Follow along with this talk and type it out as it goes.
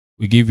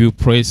We give you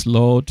praise,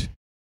 Lord.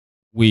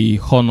 We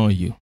honor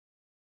you.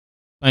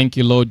 Thank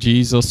you, Lord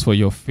Jesus, for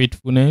your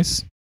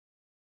faithfulness,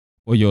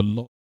 for your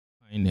love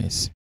and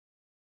kindness.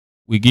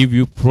 We give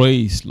you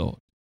praise, Lord.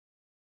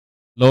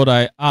 Lord,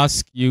 I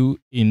ask you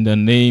in the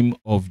name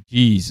of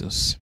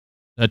Jesus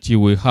that you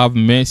will have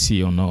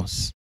mercy on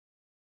us.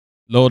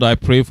 Lord, I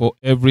pray for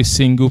every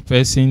single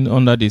person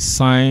under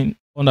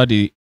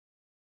the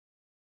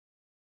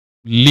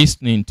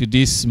listening to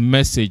this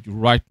message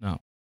right now.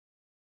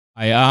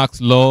 I ask,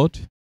 Lord,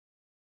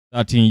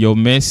 that in your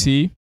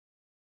mercy,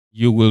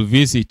 you will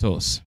visit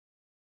us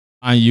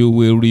and you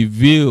will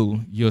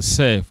reveal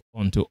yourself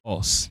unto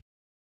us.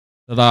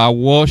 That our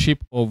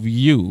worship of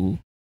you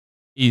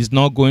is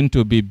not going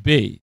to be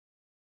based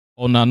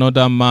on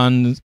another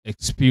man's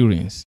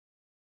experience.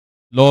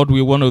 Lord,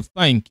 we want to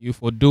thank you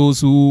for those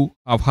who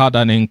have had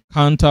an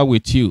encounter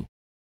with you.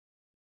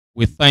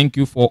 We thank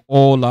you for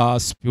all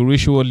our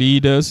spiritual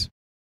leaders.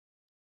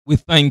 We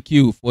thank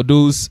you for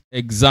those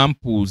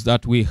examples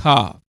that we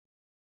have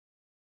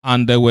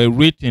and they were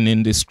written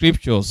in the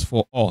scriptures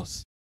for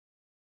us.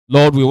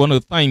 Lord, we want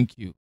to thank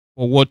you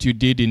for what you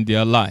did in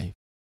their life.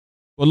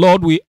 But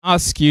Lord, we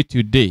ask you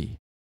today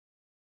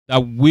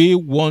that we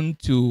want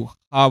to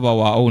have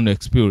our own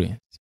experience.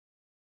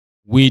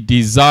 We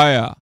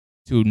desire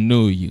to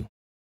know you.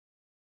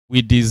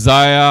 We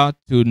desire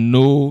to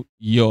know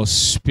your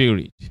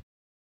spirit.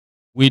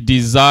 We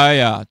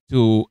desire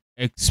to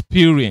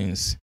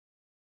experience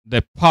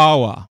the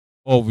power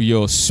of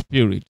your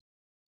spirit.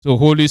 So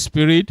Holy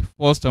Spirit,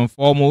 first and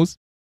foremost,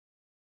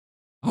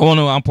 I want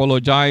to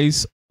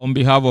apologize on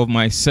behalf of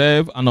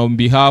myself and on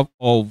behalf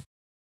of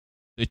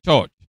the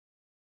church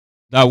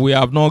that we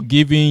have not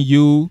given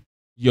you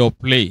your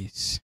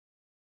place,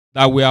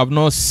 that we have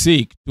not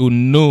sought to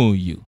know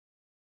you.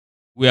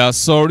 We are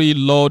sorry,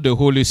 Lord, the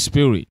Holy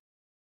Spirit.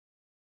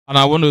 And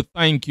I want to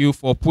thank you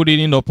for putting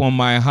it upon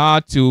my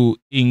heart to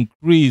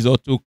increase or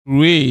to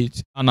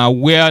create an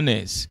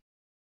awareness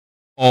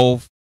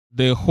of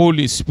the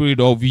Holy Spirit,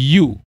 of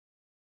you,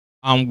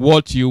 and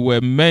what you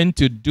were meant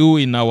to do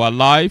in our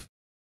life,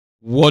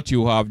 what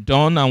you have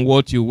done, and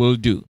what you will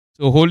do.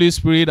 So, Holy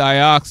Spirit, I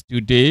ask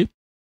today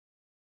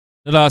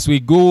that as we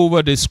go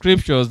over the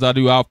scriptures that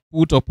you have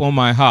put upon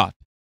my heart,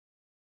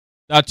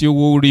 that you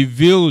will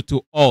reveal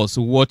to us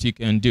what you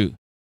can do.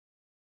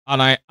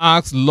 And I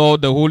ask,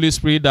 Lord, the Holy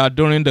Spirit, that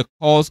during the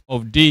course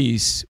of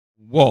this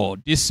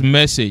word, this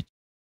message,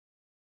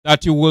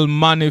 that you will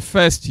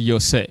manifest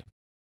yourself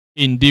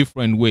in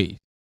different ways.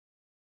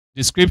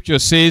 The scripture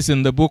says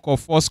in the book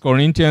of 1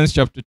 Corinthians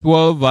chapter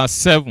 12, verse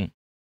 7,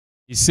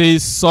 it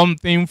says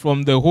something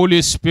from the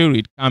Holy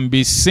Spirit can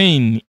be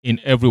seen in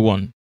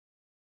everyone.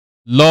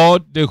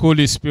 Lord, the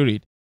Holy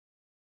Spirit,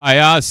 I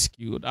ask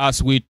you,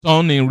 as we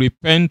turn in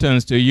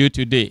repentance to you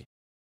today,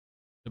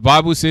 the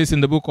Bible says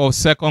in the book of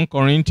 2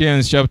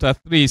 Corinthians chapter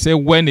 3, it says,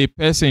 when a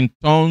person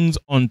turns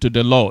unto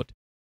the Lord,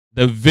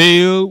 the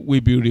veil will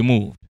be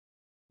removed.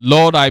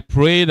 Lord, I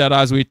pray that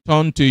as we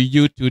turn to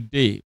you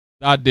today,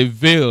 that the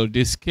veil,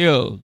 the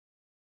scale,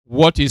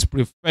 what is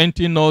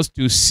preventing us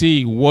to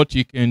see what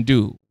you can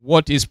do,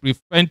 what is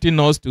preventing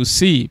us to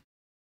see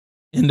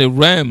in the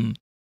realm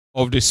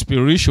of the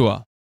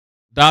spiritual,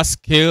 that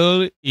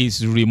scale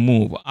is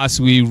removed.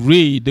 As we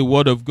read the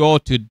word of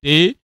God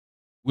today,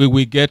 we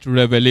will get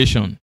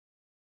revelation.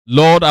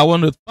 Lord, I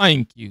want to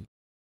thank you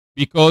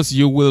because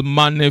you will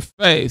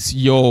manifest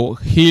your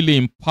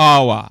healing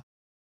power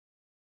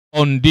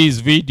on this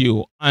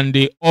video and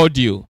the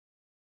audio.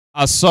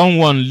 As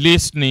someone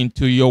listening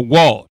to your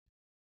word,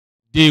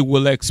 they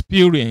will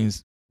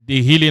experience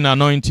the healing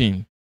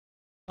anointing.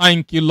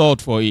 Thank you, Lord,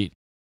 for it.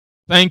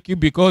 Thank you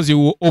because you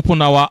will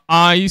open our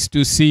eyes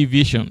to see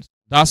visions.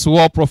 That's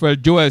what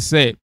Prophet Joel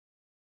said.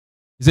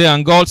 He said,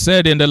 and God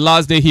said in the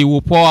last day he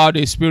will pour out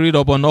his spirit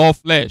upon all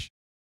flesh.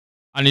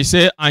 And he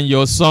said, and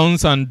your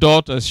sons and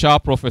daughters shall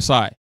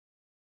prophesy.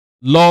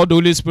 Lord,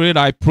 Holy Spirit,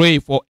 I pray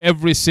for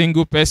every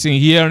single person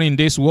hearing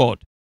this word.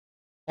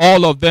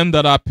 All of them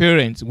that are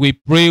parents, we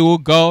pray, oh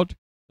God,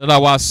 that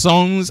our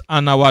sons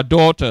and our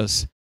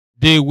daughters,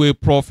 they will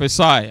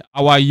prophesy.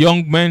 Our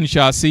young men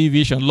shall see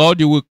vision. Lord,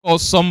 you will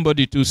cause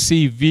somebody to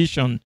see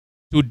vision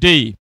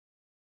today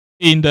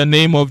in the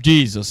name of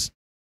Jesus.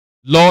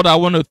 Lord, I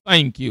want to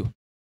thank you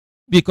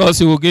because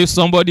you will give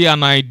somebody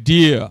an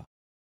idea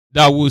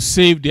that will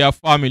save their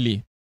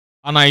family,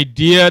 an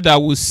idea that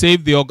will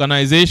save the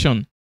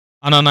organization,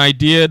 and an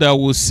idea that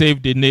will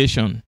save the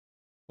nation.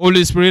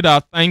 Holy Spirit,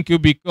 I thank you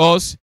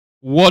because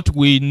what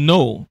we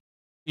know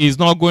is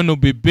not going to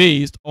be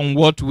based on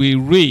what we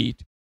read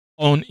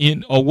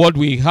or what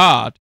we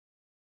heard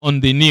on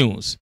the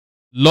news.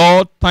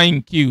 Lord,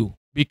 thank you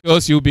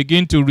because you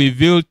begin to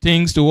reveal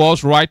things to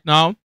us right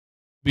now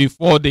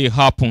before they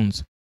happen.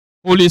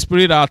 Holy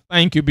Spirit, I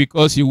thank you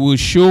because you will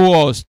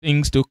show us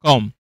things to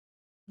come.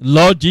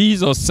 Lord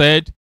Jesus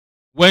said,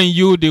 when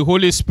you, the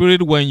Holy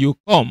Spirit, when you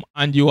come,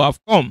 and you have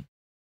come,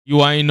 you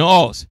are in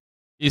us.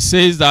 It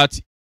says that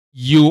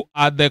you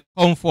are the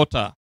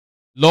comforter.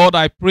 Lord,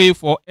 I pray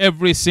for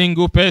every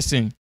single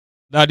person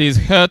that is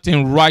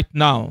hurting right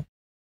now.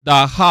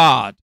 that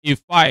had a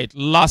fight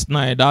last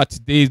night, that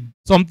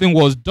something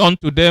was done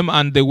to them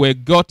and they were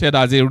gutted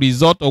as a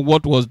result of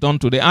what was done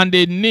to them, and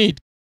they need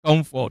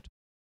comfort.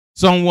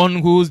 Someone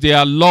whose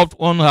their loved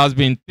one has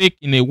been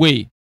taken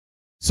away,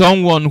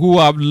 someone who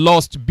have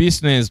lost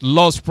business,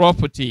 lost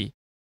property,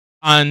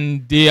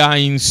 and they are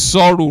in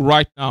sorrow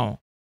right now.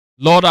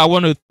 Lord, I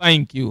want to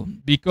thank you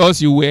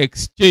because you will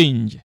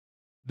exchange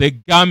the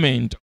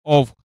garment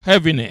of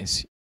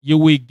heaviness. You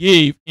will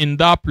give in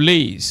that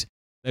place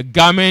the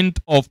garment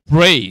of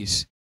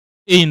praise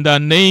in the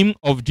name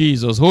of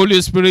Jesus.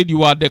 Holy Spirit,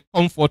 you are the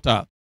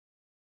comforter.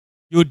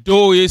 You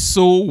do it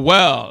so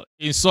well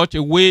in such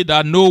a way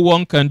that no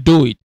one can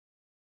do it.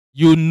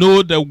 You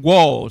know the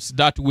words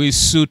that will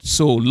suit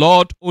so.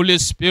 Lord, Holy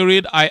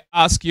Spirit, I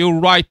ask you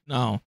right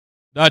now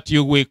that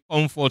you will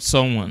comfort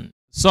someone.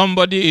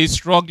 Somebody is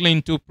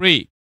struggling to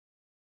pray.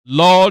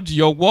 Lord,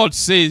 your word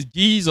says,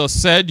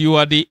 Jesus said you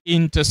are the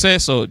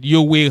intercessor.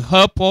 You will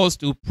help us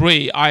to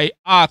pray. I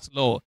ask,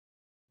 Lord,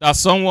 that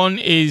someone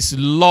is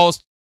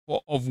lost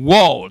of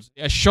words.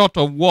 They're short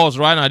of words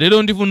right now. They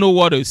don't even know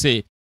what to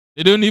say.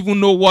 They don't even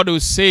know what to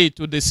say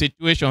to the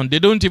situation. They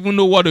don't even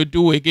know what to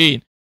do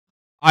again.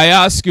 I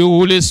ask you,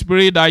 Holy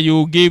Spirit, that you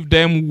will give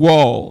them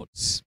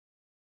words.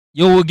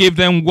 You will give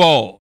them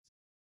words.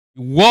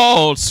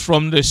 Words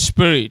from the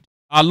Spirit.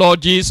 Our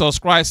Lord Jesus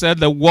Christ said,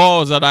 the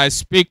words that I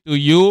speak to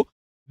you,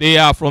 they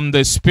are from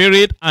the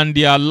Spirit and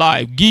they are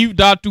life. Give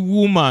that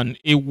woman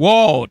a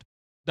word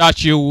that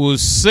she will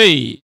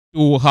say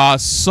to her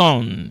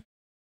son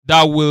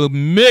that will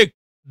make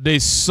the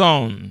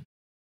son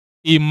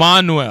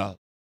Emmanuel.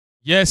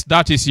 Yes,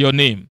 that is your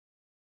name.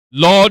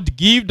 Lord,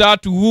 give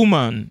that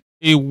woman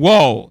a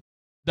word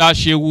that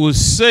she will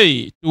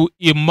say to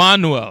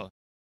Emmanuel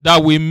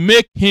that will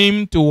make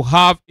him to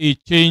have a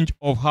change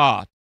of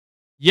heart.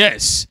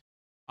 Yes,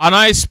 and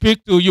I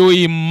speak to you,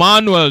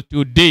 Emmanuel,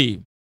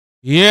 today.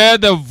 Hear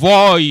the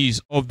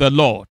voice of the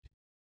Lord.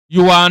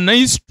 You are an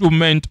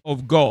instrument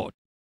of God.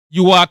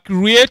 You are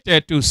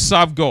created to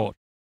serve God.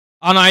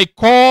 And I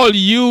call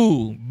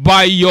you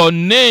by your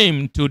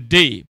name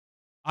today.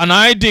 And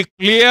I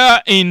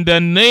declare in the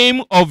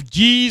name of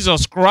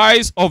Jesus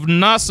Christ of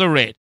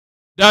Nazareth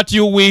that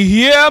you will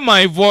hear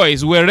my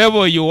voice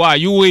wherever you are.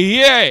 You will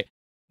hear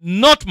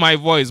not my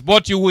voice,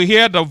 but you will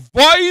hear the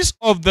voice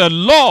of the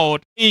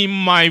Lord in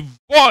my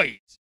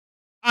voice,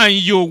 and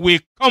you will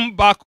come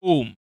back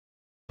home.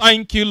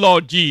 Thank you,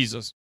 Lord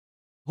Jesus.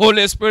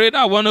 Holy Spirit,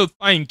 I want to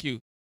thank you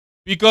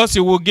because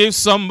you will give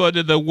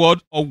somebody the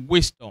word of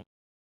wisdom.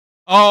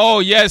 Oh,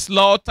 yes,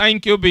 Lord,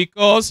 thank you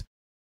because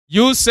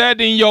you said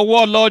in your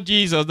word, Lord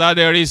Jesus, that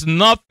there is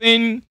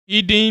nothing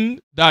hidden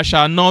that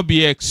shall not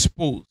be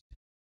exposed.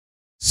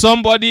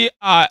 Somebody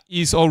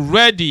is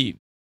already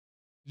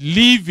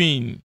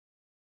living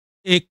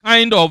a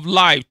kind of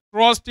life,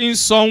 trusting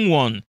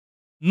someone,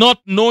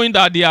 not knowing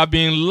that they have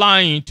been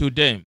lying to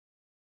them.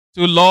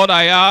 So, Lord,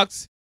 I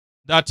ask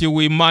that you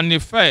will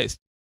manifest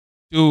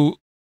to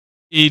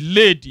a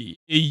lady,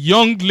 a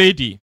young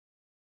lady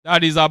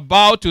that is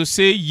about to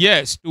say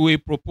yes to a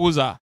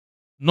proposal,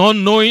 not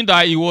knowing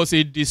that it was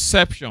a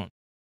deception.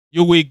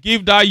 You will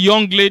give that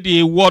young lady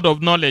a word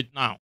of knowledge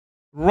now,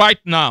 right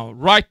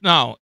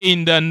now,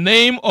 in the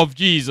name of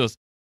Jesus,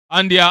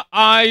 and their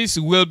eyes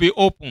will be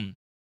open.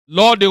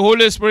 Lord, the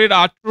Holy Spirit,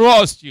 I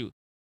trust you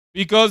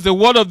because the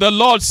word of the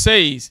Lord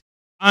says,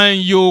 and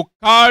you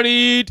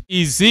carried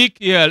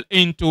Ezekiel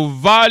into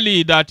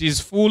valley that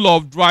is full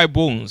of dry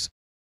bones.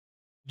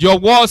 Your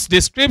words, the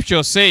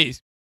scripture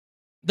says,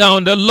 that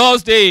on the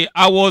last day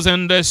I was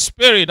in the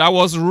spirit, I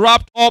was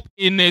wrapped up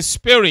in a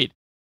spirit,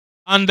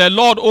 and the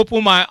Lord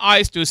opened my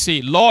eyes to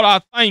see. Lord, I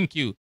thank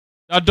you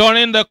that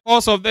during the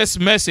course of this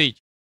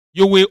message,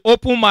 you will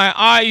open my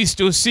eyes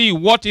to see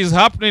what is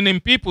happening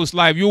in people's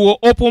life. You will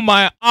open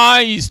my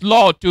eyes,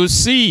 Lord, to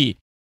see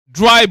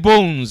dry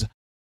bones,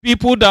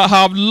 people that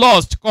have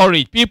lost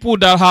courage, people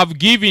that have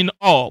given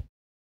up.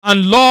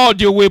 And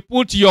Lord, you will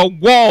put your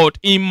word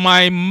in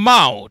my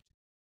mouth,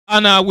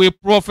 and I will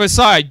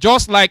prophesy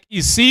just like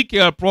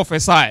Ezekiel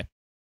prophesied.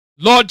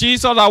 Lord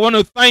Jesus, I want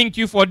to thank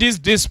you for this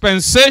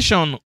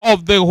dispensation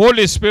of the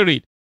Holy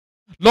Spirit.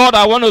 Lord,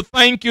 I want to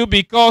thank you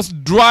because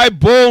dry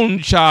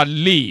bones shall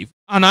live.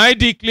 And I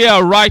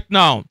declare right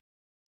now,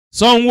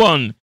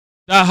 someone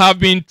that have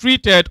been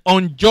treated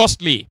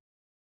unjustly,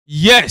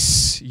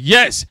 yes,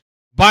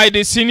 by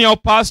the senior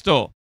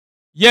pastor.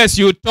 Yes,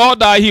 you thought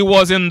that he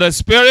was in the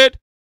spirit,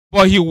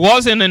 but he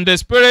wasn't in the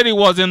spirit, he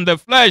was in the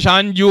flesh.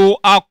 And you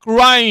are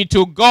crying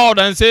to God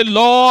and say,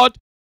 Lord,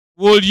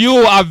 will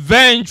you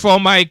avenge for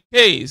my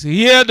case?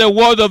 Hear the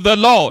word of the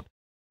Lord.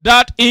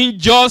 That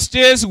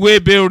injustice will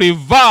be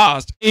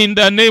reversed in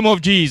the name of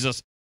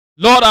Jesus.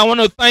 Lord, I want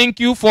to thank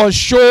you for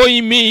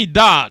showing me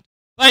that.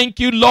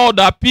 Thank you, Lord,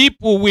 that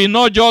people will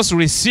not just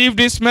receive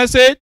this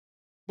message,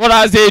 but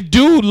as they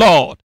do,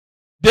 Lord,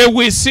 they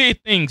will see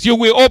things. You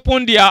will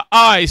open their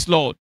eyes,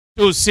 Lord,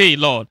 to see,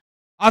 Lord.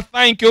 I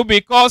thank you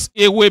because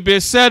it will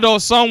be said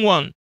of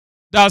someone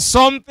that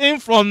something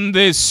from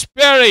the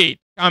Spirit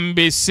can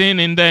be seen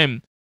in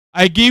them.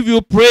 I give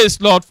you praise,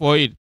 Lord, for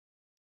it.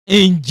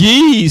 In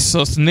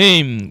Jesus'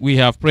 name we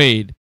have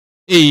prayed.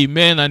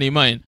 Amen and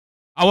amen.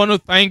 I want to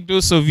thank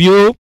those of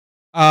you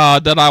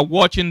that are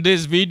watching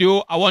this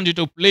video. I want you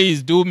to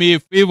please do me a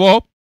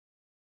favor.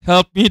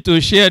 Help me to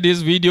share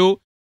this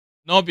video.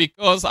 Not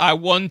because I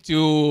want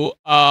to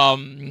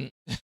I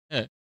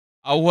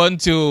want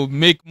to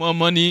make more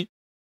money.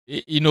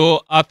 You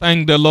know, I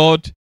thank the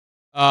Lord.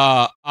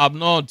 I'm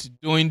not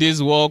doing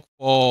this work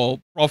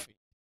for profit.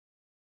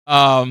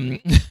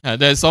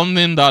 There's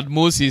something that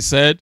Moses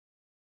said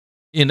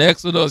in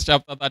Exodus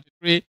chapter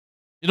 33.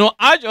 You know,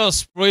 I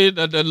just pray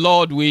that the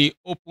Lord will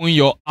open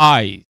your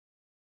eyes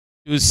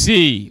to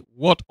see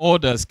what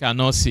others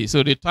cannot see.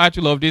 So the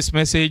title of this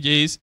message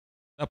is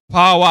The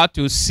Power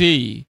to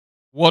See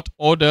What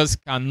Others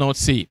Cannot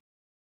See.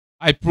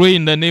 I pray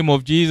in the name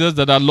of Jesus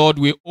that the Lord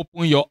will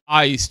open your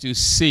eyes to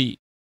see.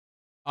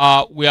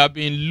 We have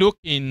been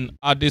looking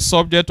at the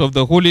subject of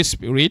the Holy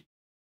Spirit,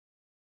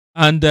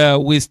 and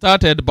we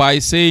started by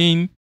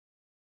saying,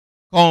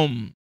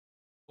 "Come,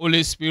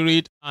 Holy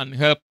Spirit, and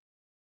help."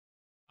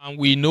 And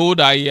we know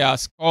that He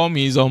has come,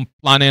 He is on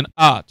planet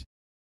Earth.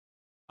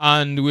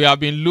 And we have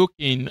been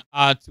looking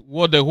at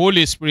what the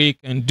Holy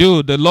Spirit can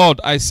do. The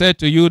Lord, I said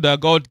to you that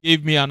God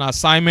gave me an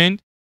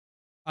assignment,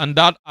 and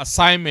that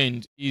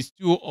assignment is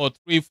 2 or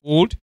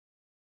 3-fold.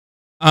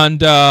 And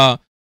the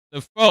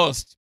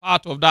first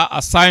part of that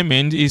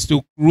assignment is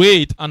to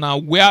create an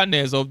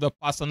awareness of the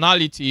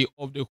personality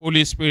of the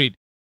Holy Spirit,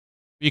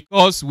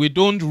 because we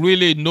don't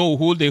really know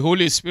who the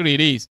Holy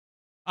Spirit is.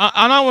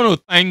 And I want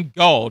to thank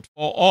God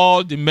for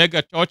all the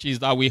mega churches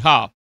that we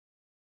have.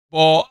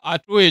 But I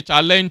throw a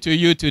challenge to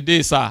you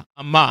today, sir,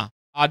 and ma,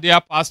 our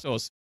dear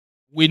pastors.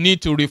 We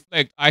need to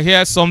reflect. I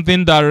hear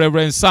something that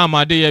Reverend Sam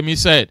Adeyemi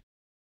said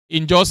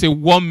in just a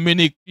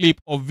 1-minute clip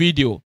of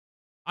video.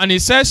 And he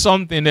said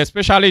something,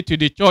 especially to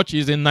the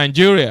churches in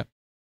Nigeria.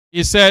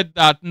 He said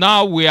that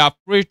now we are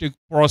preaching the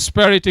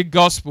prosperity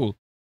gospel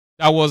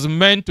that was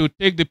meant to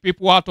take the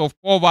people out of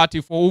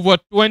poverty for over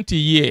 20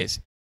 years.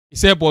 He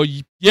said, but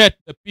yet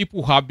the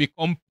people have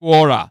become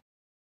poorer.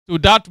 So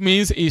that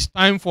means it's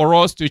time for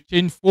us to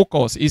change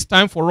focus. It's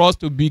time for us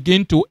to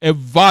begin to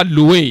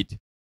evaluate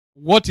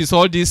what is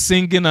all this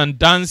singing and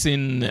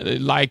dancing,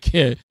 like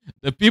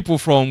the people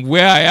from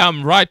where I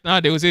am right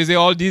now. They will say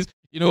all this,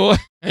 you know,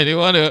 and they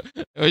want to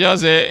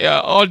just say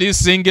all these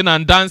singing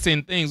and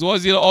dancing things.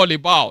 What's it all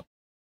about?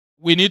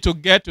 We need to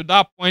get to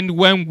that point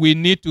when we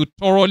need to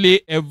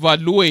thoroughly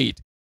evaluate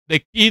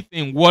the key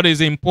thing, what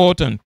is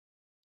important.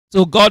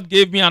 So God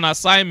gave me an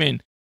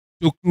assignment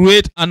to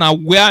create an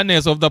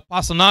awareness of the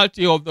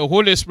personality of the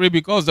Holy Spirit,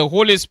 because the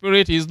Holy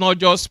Spirit is not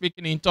just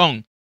speaking in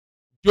tongues.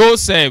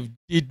 Joseph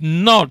did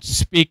not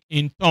speak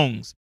in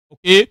tongues.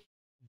 Okay?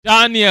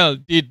 Daniel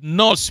did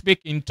not speak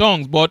in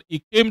tongues, but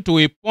it came to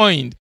a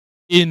point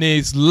in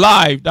his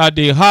life that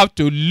they have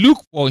to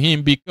look for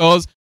him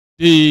because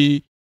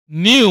they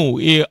knew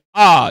he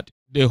had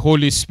the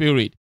Holy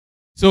Spirit.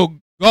 So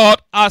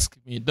God asked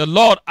me, the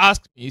Lord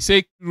asked me, he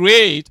said,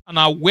 create an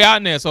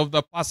awareness of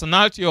the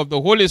personality of the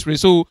Holy Spirit.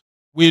 So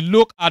we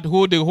look at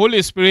who the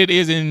Holy Spirit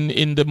is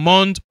in the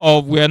month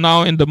of, we are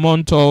now in the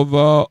month of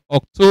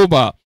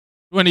October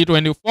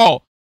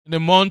 2024. In the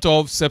month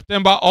of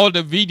September, all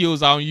the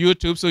videos are on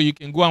YouTube, so you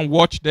can go and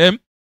watch them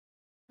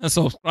and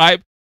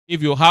subscribe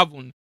if you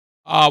haven't.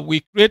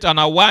 We create an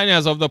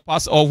awareness of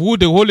of who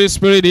the Holy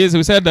Spirit is.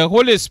 We said the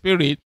Holy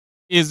Spirit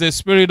is the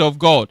Spirit of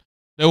God.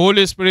 The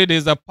Holy Spirit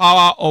is the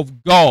power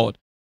of God.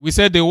 We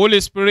said the Holy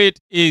Spirit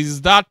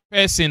is that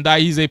person, that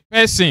is a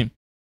person,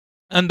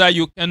 and that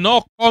you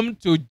cannot come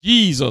to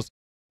Jesus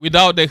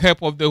without the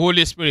help of the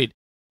Holy Spirit.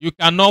 You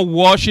cannot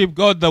worship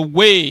God the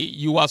way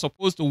you are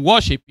supposed to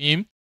worship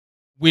Him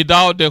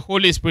without the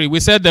Holy Spirit. We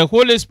said the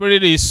Holy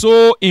Spirit is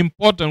so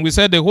important. We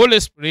said the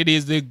Holy Spirit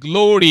is the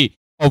glory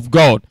of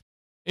God.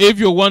 If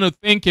you want to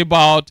think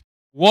about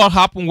what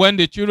happened when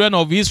the children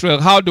of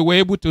Israel, how they were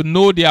able to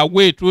know their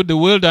way through the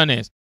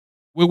wilderness,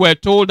 we were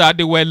told that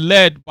they were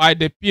led by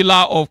the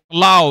pillar of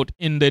cloud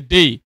in the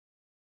day,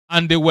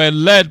 and they were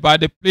led by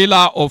the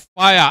pillar of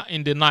fire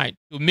in the night.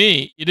 To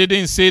me, it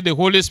didn't say the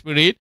Holy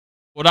Spirit,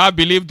 but I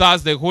believe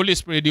that's the Holy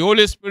Spirit. The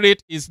Holy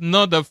Spirit is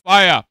not the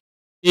fire.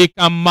 He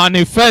can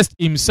manifest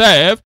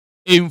himself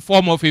in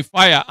form of a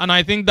fire. And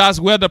I think that's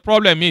where the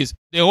problem is.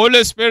 The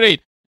Holy Spirit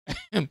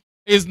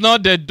is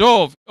not the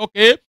dove,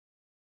 okay?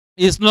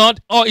 It's not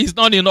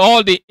in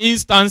all the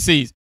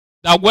instances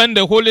that when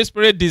the Holy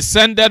Spirit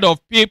descended of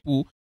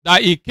people,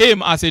 that he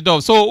came as a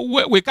dove. So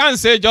we can't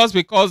say just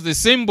because the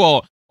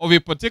symbol of a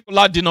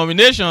particular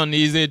denomination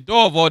is a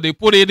dove, or they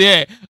put it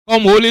there,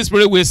 come Holy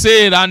Spirit will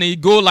say it and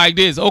it go like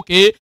this.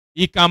 Okay,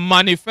 he can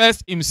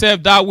manifest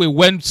himself that way.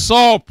 When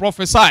Saul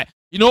prophesied,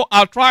 you know,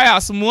 I'll try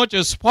as much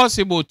as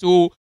possible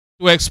to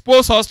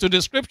expose us to the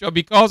scripture,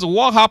 because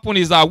what happened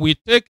is that we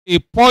take a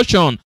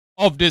portion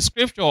of the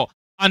scripture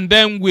and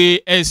then we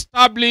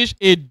establish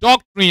a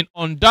doctrine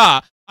on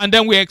that, and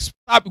then we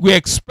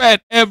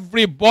expect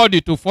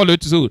everybody to follow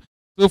suit.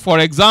 So, for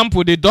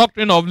example, the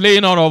doctrine of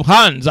laying on of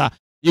hands,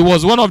 it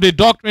was one of the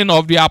doctrine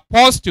of the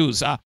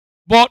apostles.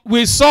 But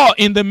we saw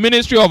in the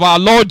ministry of our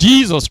Lord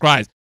Jesus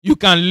Christ, you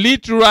can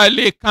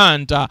literally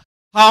count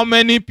how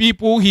many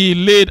people he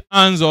laid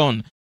hands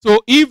on. So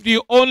if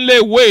the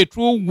only way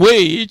through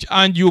which,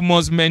 and you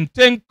must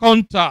maintain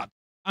contact,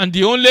 and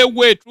the only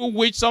way through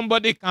which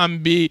somebody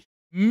can be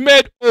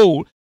made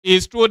whole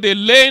is through the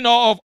laying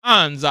of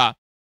hands,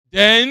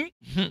 then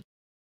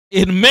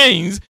it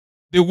means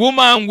the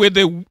woman with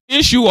the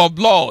issue of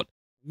blood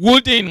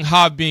wouldn't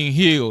have been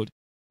healed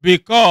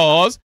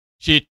because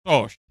she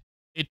touched.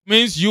 It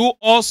means you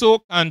also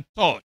can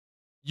touch.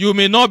 You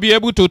may not be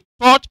able to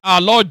touch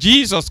our Lord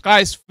Jesus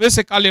Christ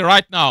physically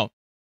right now,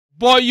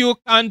 but you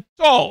can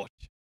touch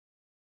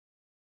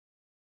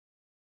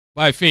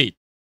by faith.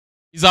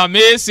 It's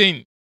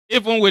amazing.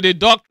 Even with the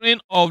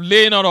doctrine of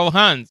laying on of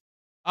hands,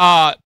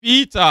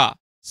 Peter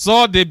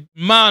saw the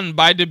man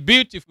by the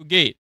beautiful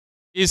gate.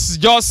 It's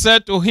just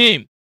said to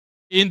him,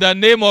 in the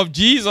name of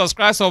Jesus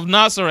Christ of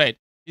Nazareth,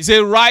 he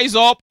said, rise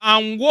up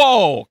and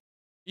walk.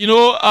 You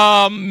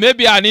know,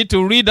 maybe I need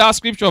to read that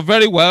scripture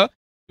very well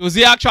to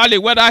see actually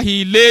whether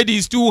he laid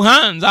his two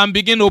hands and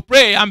begin to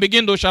pray and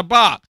begin to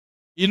shabak.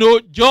 You know,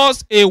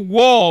 just a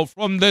word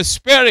from the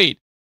Spirit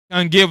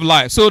can give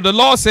life. So the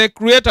Lord said,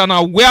 create an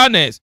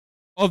awareness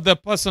of the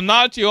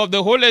personality of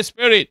the Holy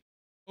Spirit.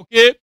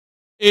 Okay?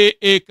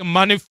 It can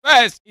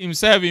manifest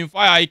himself in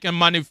fire. He can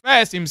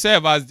manifest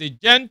himself as the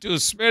gentle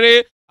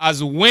spirit,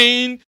 as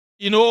wind,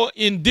 you know,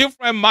 in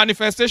different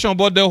manifestations.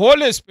 But the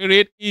Holy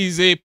Spirit is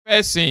a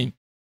person.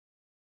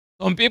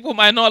 Some people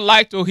might not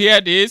like to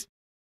hear this.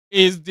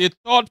 Is the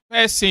third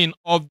person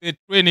of the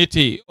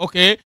Trinity.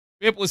 Okay?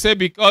 People say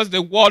because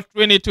the word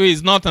Trinity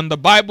is not in the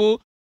Bible,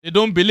 they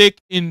don't believe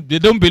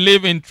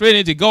in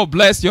Trinity. God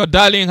bless your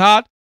darling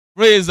heart.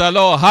 Praise the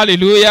Lord.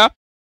 Hallelujah.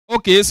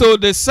 Okay, so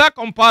the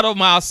second part of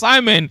my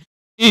assignment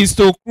is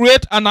to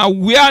create an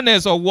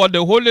awareness of what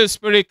the Holy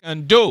Spirit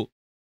can do.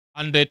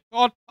 And the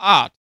third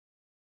part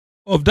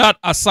of that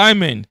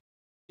assignment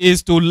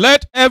is to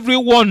let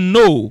everyone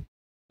know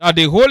that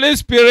the Holy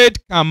Spirit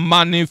can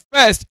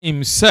manifest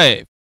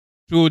himself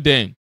through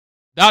them.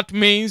 That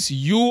means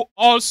you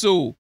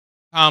also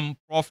can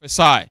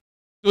prophesy.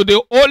 So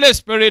the Holy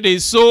Spirit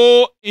is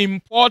so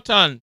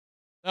important.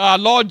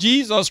 Lord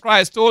Jesus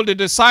Christ told the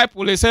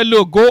disciples, he said,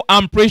 look, go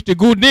and preach the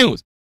good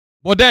news.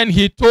 But then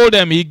he told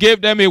them, he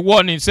gave them a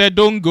warning. He said,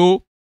 don't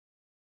go.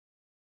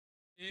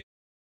 He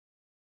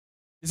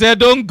said,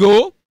 don't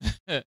go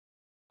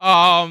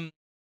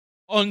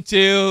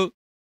until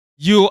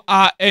you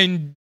are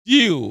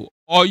endued,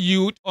 or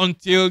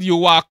until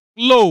you are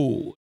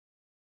clothed,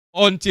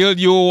 until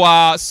you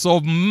are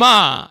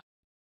submerged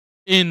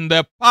in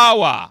the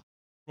power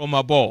from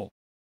above.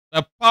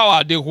 The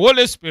power, the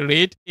Holy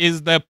Spirit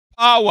is the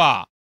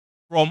power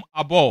from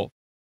above.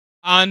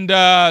 And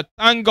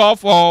thank God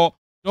for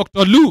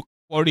Dr. Luke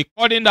for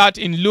recording that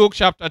in Luke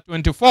chapter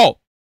 24.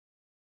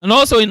 And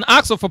also in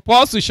Acts of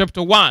Apostles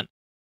chapter 1.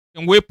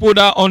 Can we put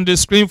that on the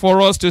screen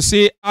for us to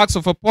see? Acts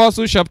of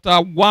Apostles chapter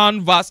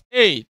 1 verse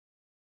 8.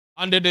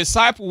 And the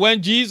disciple,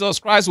 when Jesus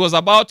Christ was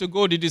about to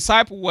go, the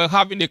disciples were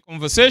having a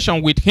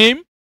conversation with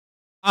him.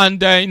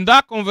 And in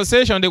that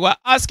conversation, they were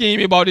asking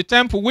him about the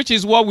temple, which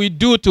is what we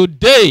do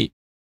today.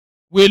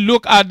 We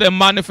look at the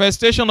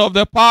manifestation of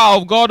the power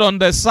of God on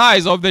the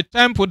size of the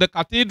temple, the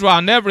cathedral,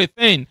 and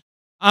everything,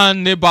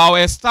 and about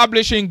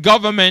establishing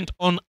government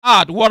on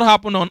earth, what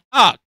happened on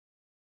earth.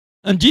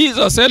 And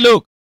Jesus said,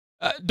 look,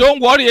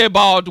 don't worry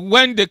about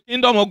when the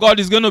kingdom of God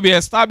is going to be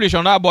established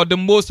on earth, but the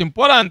most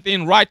important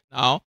thing right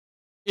now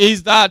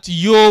is that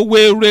you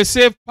will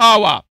receive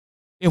power.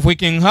 If we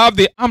can have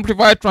the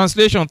Amplified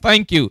Translation,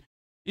 thank you.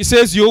 It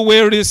says you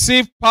will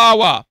receive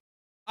power.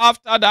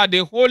 After that,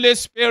 the Holy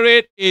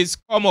Spirit is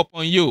come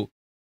upon you.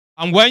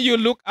 And when you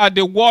look at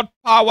the word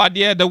power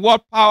there, the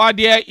word power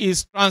there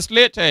is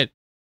translated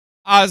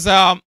as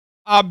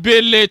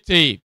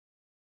ability,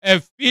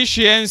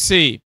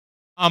 efficiency,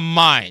 and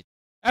might.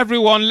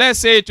 Everyone, let's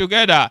say it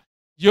together.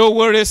 You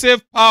will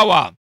receive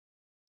power,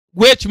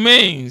 which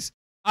means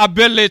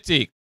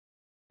ability,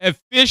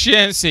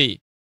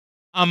 efficiency,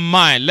 and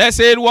might. Let's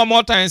say it one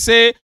more time.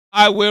 Say,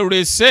 I will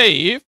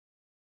receive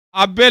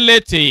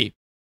ability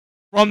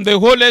from the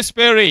Holy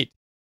Spirit.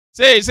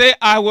 Say,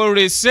 I will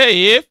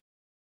receive,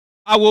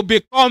 I will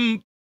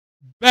become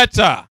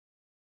better,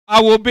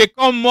 I will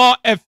become more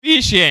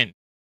efficient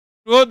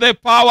through the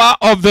power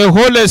of the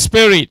Holy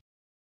Spirit.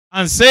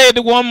 And say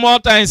it one more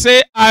time.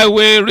 Say, I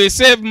will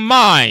receive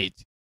might.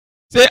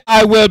 Say,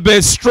 I will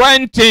be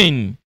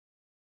strengthened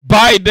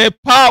by the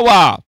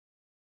power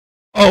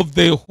of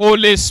the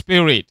Holy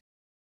Spirit.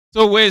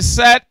 So we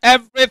said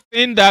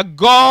everything that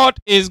God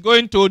is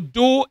going to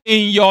do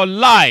in your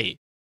life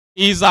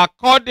is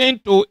according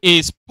to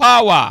his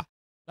power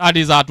that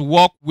is at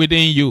work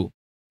within you.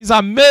 It's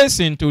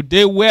amazing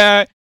today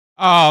where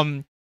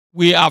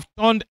we have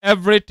turned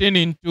everything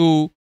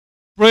into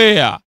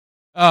prayer.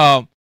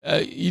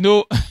 You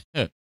know,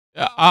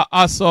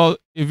 I saw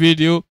a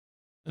video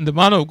and the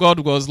man of God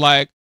was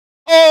like,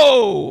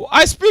 oh,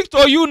 I speak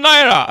to you,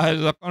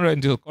 Naira,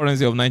 the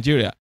currency of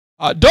Nigeria.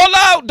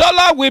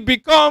 Dollar will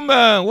become,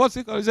 what's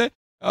it called?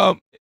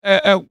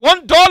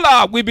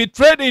 $1 will be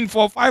trading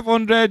for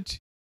 500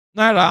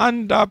 naira.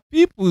 And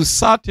people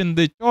sat in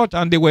the church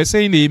and they were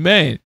saying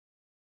amen.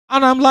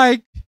 And I'm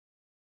like,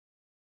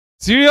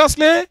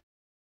 seriously?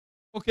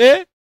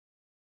 Okay?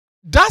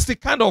 That's the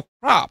kind of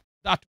crap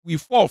that we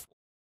fall for.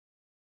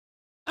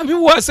 And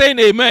people were saying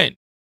amen,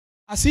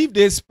 as if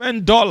they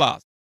spend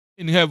dollars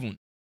in heaven.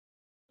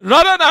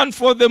 Rather than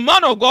for the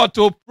man of God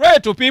to pray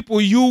to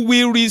people, you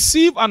will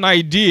receive an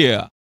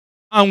idea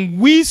and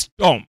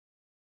wisdom.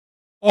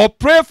 Or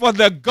pray for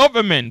the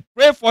government,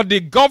 pray for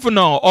the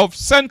governor of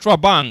central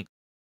bank,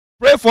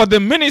 pray for the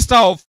minister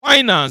of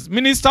finance,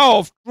 minister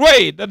of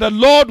trade, that the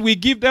Lord will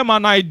give them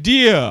an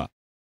idea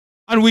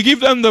and we give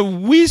them the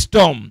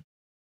wisdom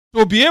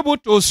to be able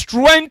to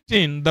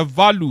strengthen the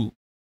value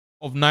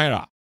of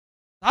naira.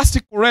 That's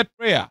the correct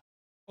prayer.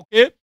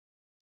 Okay?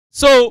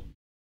 So,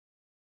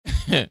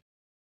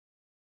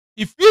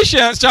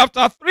 Ephesians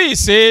chapter 3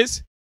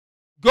 says,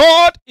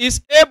 God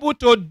is able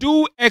to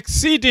do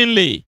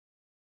exceedingly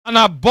and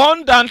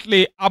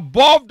abundantly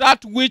above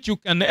that which you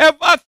can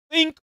ever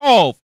think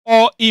of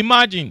or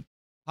imagine.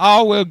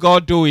 How will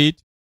God do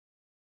it?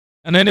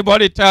 Can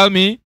anybody tell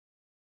me?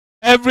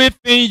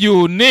 Everything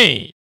you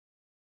need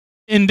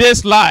in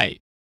this life,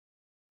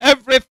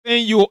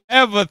 everything you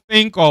ever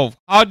think of,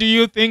 how do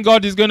you think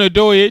God is going to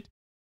do it?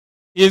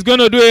 He's going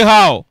to do it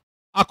how?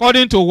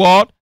 According to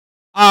what?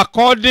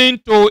 According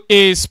to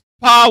His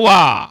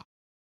power.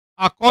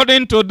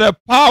 According to the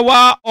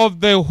power of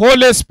the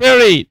Holy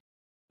Spirit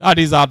that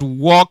is at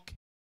work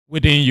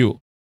within you.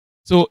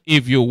 So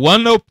if you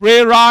want to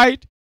pray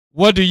right,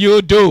 what do?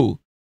 You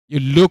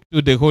look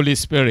to the Holy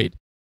Spirit.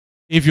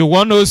 If you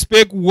want to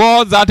speak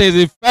words that is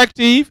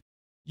effective,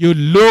 you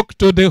look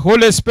to the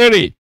Holy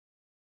Spirit.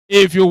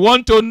 If you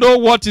want to know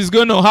what is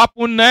going to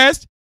happen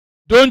next,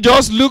 don't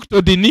just look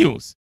to the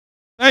news.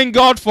 Thank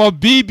God for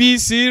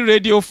BBC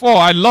Radio 4.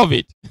 I love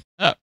it.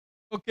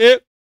 Okay?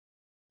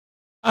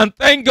 And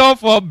thank God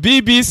for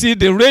BBC,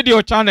 the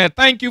radio channel.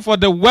 Thank you for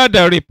the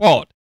weather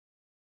report.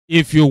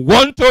 If you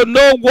want to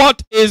know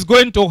what is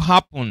going to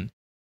happen,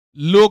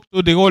 look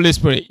to the Holy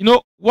Spirit. You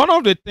know, one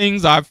of the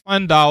things I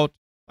found out,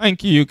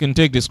 thank you, you can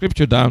take the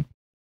scripture down.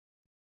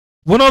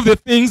 One of the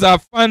things I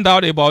found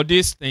out about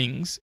these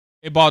things,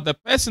 about the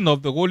person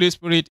of the Holy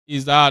Spirit,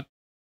 is that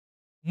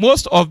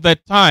most of the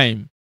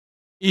time,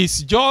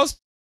 it's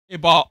just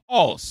about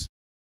us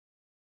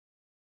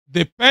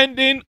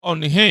depending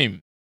on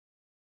Him.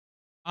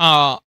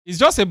 It's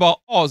just about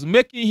us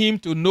making Him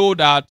to know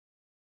that,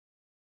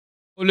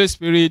 Holy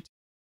Spirit,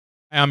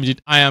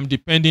 I am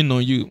depending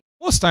on you.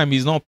 Most times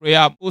it's not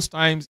prayer. Most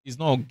times it's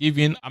not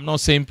giving. I'm not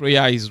saying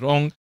prayer is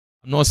wrong.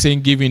 I'm not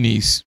saying giving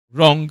is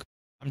wrong.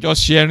 I'm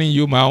just sharing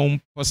you my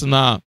own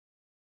personal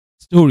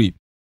story.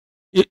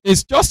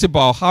 It's just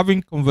about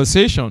having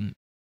conversation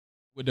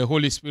with the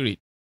Holy Spirit.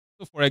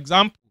 So, for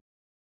example,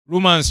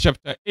 Romans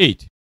chapter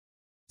 8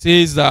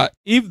 says that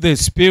if the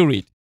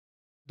Spirit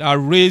that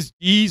raised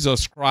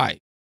Jesus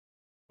Christ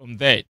from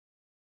dead,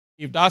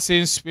 if that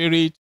same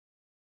Spirit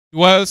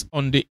dwells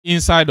on the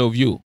inside of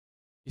you,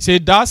 he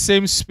said that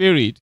same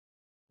Spirit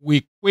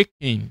will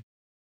quicken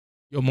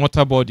your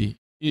mortal body.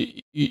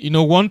 You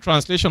know, one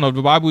translation of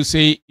the Bible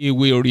says it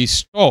will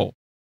restore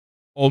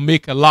or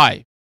make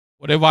alive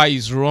whatever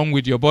is wrong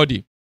with your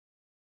body.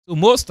 So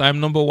most time,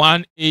 number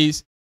one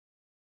is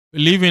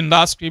believing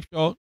that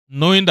scripture,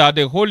 knowing that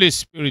the Holy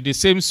Spirit, the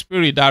same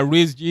Spirit that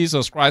raised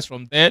Jesus Christ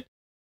from dead,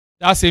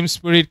 that same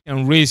Spirit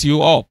can raise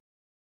you up.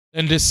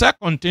 Then the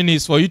second thing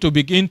is for you to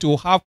begin to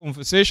have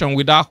conversation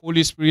with that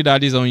Holy Spirit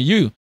that is on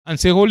you and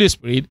say, Holy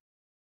Spirit,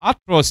 I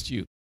trust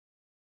you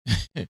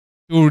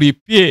to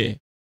repair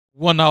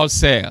worn out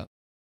cell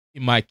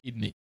in my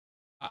kidney.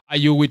 Are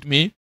you with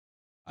me?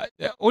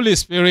 The Holy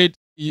Spirit,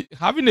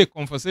 having a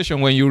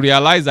conversation when you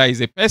realize that is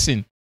a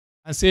person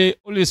and say,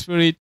 Holy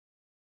Spirit,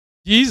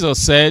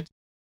 Jesus said,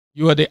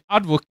 you are the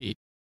advocate.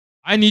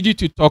 I need you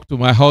to talk to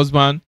my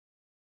husband.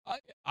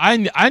 I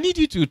need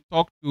you to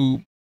talk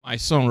to my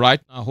son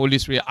right now, Holy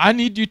Spirit. I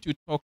need you to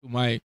talk to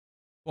my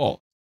boss.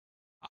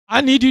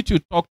 I need you to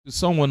talk to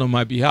someone on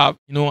my behalf.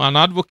 You know, an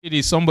advocate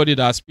is somebody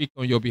that speaks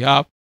on your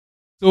behalf.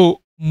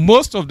 So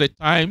most of the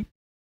time,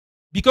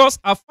 because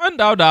I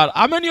found out that,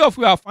 how many of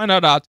you have found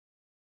out that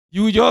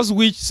you just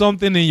wish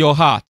something in your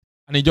heart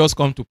and it just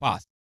comes to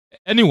pass?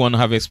 Anyone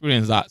have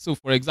experienced that? So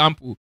for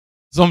example,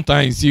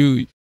 sometimes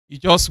you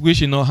just wish,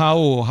 you know,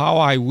 how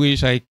I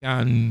wish I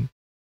can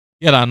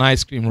get an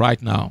ice cream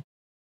right now.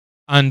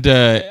 And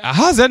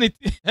has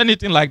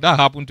anything like that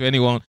happened to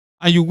anyone?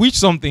 And you wish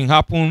something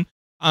happened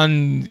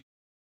and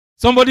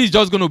somebody is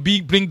just going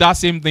to bring that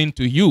same thing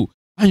to you.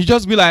 And you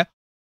just be like,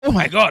 oh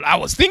my God, I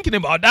was thinking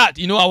about that.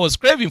 You know, I was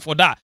craving for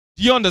that.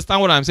 Do you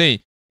understand what I'm saying?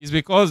 It's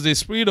because the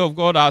Spirit of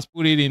God has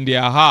put it in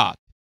their heart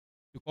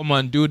to come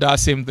and do that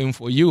same thing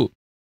for you.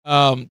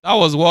 That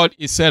was what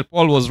he said.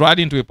 Paul was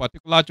writing to a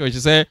particular church. He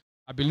said,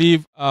 I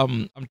believe,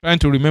 I'm trying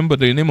to remember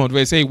the name of it.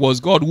 He said it was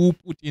God who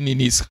put it in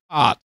his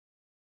heart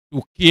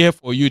to care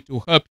for you,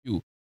 to help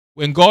you.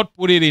 When God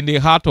put it in the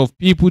heart of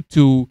people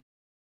to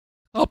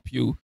help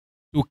you,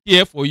 to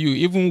care for you.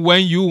 Even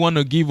when you want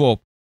to give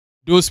up,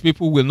 those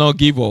people will not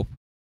give up.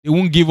 They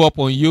won't give up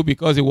on you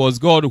because it was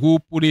God who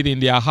put it in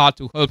their heart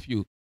to help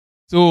you.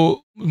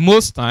 So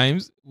most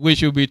times we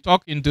should be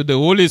talking to the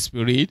Holy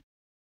Spirit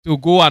to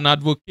go and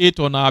advocate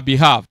on our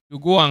behalf, to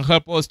go and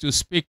help us to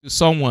speak to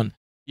someone.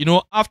 You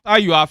know, after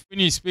you have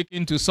finished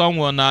speaking to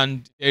someone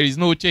and there is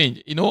no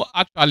change, you know,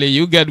 actually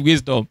you get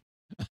wisdom.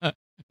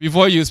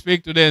 Before you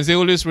speak to them, say,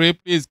 Holy Spirit,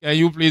 please, can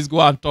you please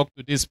go and talk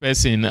to this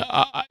person?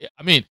 I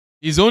mean,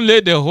 it's only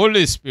the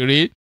Holy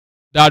Spirit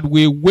that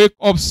will wake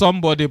up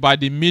somebody by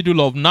the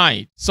middle of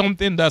night,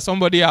 something that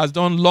somebody has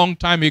done long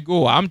time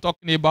ago. I'm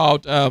talking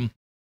about,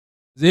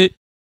 is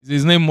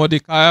his name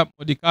Mordecai?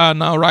 Mordecai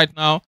now, right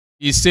now,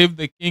 he saved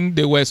the king.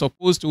 They were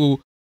supposed to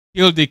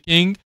kill the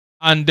king,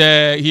 and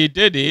he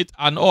did it,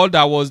 and all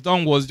that was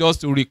done was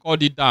just to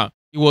record it down.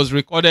 It was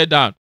recorded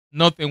down.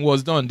 Nothing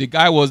was done. The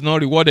guy was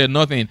not rewarded,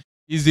 nothing.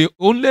 It's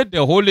only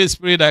the Holy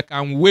Spirit that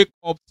can wake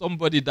up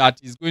somebody that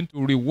is going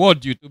to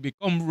reward you to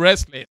become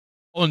restless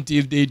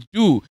until they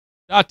do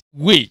that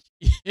which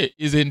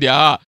is in their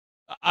heart.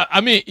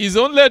 I mean, it's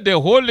only the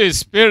Holy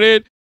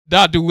Spirit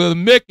that will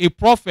make a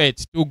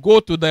prophet to go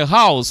to the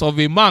house of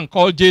a man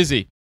called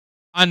Jesse.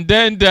 And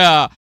then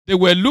they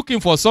were looking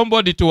for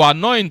somebody to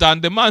anoint,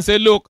 and the man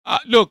said, look,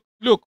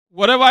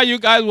 whatever you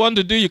guys want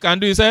to do, you can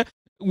do. He said,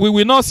 we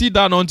will not sit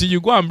down until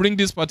you go and bring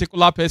this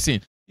particular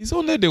person. It's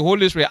only the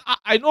Holy Spirit.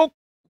 I know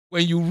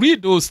when you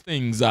read those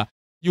things,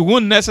 you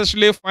won't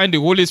necessarily find the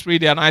Holy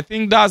Spirit there. And I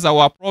think that's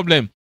our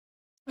problem.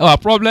 Our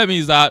problem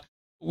is that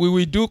we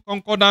will do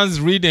concordance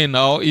reading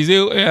now. Is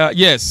it,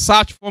 yes,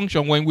 search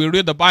function. When we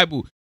read the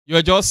Bible,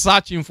 you're just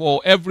searching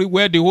for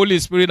everywhere the Holy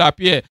Spirit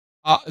appear.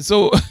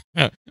 So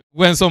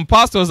when some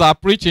pastors are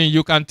preaching,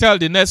 you can tell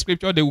the next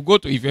scripture they will go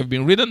to. If you've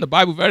been reading the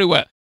Bible very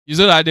well, you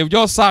see that they've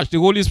just searched the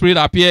Holy Spirit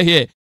appear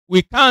here.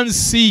 We can't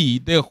see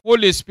the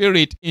Holy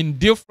Spirit in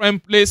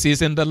different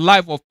places in the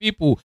life of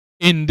people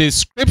in the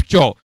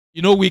scripture.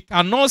 You know, we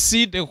cannot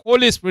see the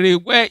Holy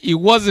Spirit where it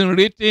wasn't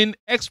written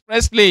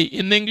expressly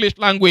in English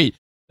language.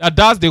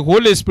 That's the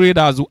Holy Spirit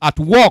as at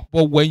work.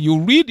 But when you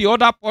read the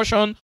other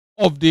portion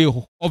of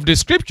the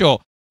scripture,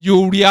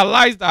 you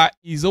realize that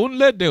it's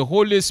only the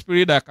Holy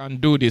Spirit that can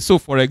do this. So,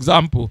 for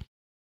example,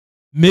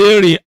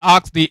 Mary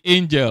asked the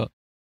angel,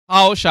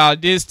 how shall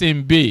this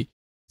thing be,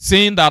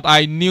 seeing that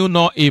I knew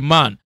not a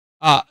man?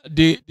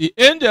 The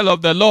angel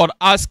of the Lord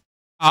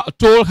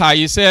told her,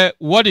 he said,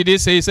 what did he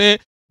say? He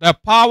said, the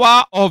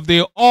power of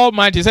the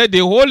Almighty. He said, the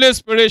Holy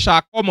Spirit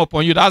shall come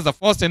upon you. That's the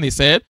first thing he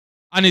said.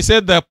 And he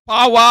said, the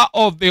power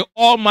of the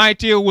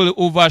Almighty will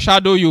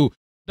overshadow you.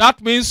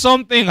 That means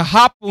something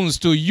happens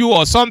to you,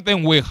 or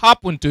something will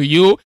happen to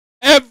you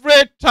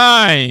every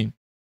time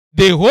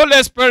the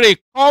Holy Spirit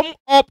come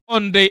up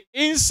on the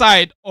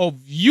inside of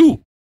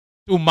you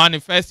to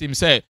manifest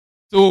himself.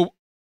 So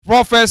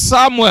Prophet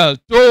Samuel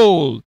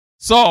told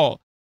Saul,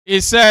 he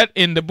said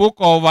in the book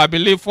of, I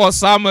believe, 1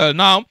 Samuel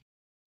now,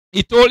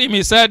 he told him,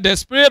 he said, the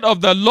Spirit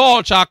of the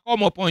Lord shall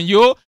come upon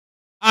you,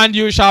 and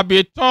you shall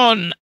be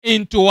turned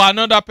into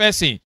another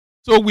person.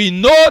 So we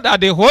know that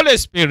the Holy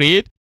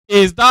Spirit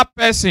is that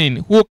person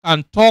who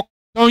can turn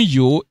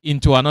you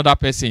into another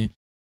person.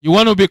 You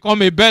want to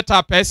become a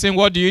better person,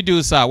 what do you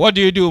do, sir? What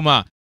do you do,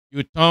 ma?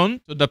 You turn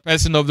to the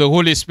person of the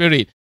Holy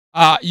Spirit.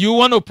 You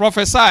want to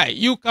prophesy?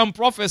 You can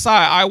prophesy.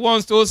 I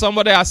once told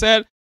somebody, I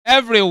said,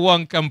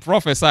 everyone can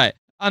prophesy.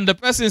 And the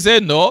person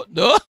said, no,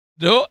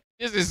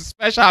 this is a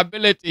special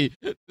ability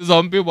to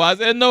some people. I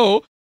said,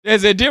 no,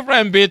 there's a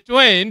difference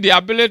between the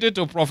ability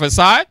to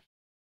prophesy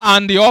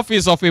and the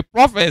office of a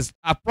prophet.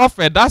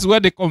 That's where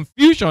the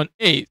confusion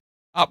is.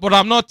 But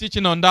I'm not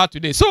teaching on that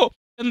today. So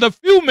in the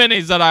few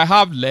minutes that I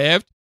have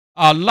left,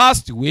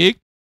 last week,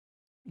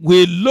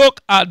 we look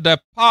at the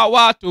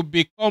power to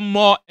become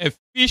more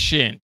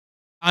efficient.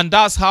 And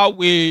that's how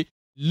we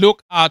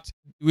look at,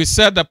 we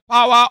said the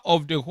power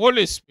of the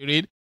Holy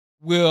Spirit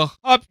will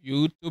help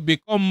you to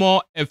become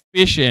more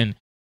efficient,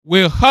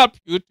 will help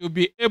you to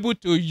be able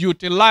to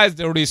utilize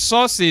the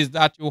resources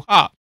that you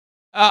have.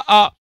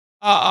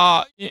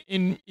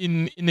 In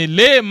a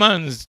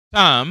layman's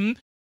term,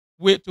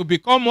 to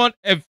become more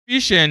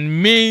efficient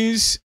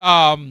means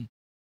to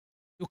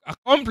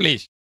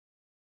accomplish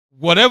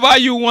whatever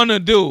you want to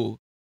do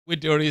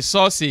with the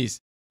resources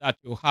that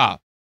you have.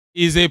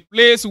 Is a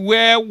place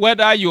where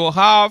whether you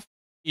have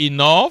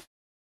enough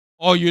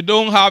or you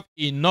don't have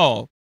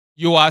enough,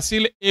 you are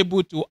still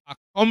able to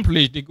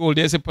accomplish the goal.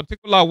 There's a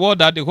particular word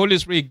that the Holy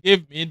Spirit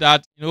gave me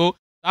that, you know,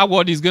 that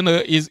word is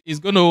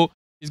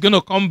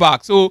gonna come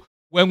back. So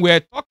when we're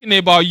talking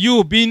about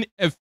you being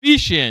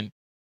efficient,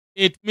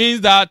 it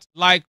means that,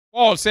 like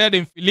Paul said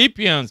in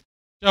Philippians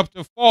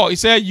chapter 4, he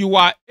said, you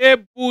are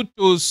able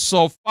to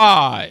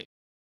survive.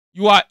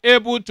 You are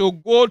able to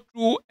go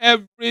through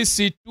every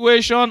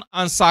situation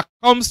and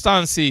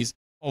circumstances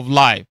of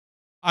life.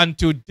 And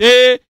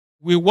today,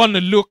 we want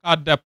to look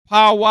at the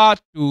power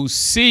to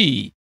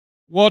see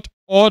what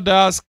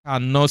others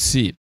cannot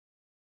see.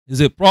 There's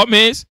a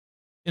promise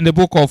in the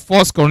book of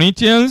 1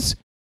 Corinthians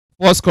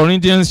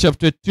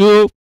chapter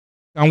 2,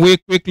 Can we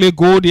quickly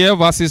go there?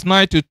 Verses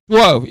 9 to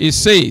 12. It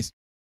says,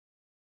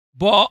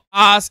 but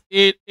as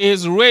it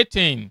is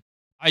written,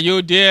 are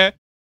you there?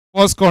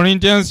 1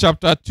 Corinthians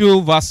chapter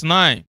 2, verse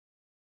 9. It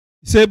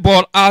says,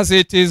 but as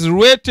it is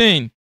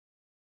written,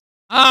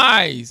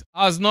 eyes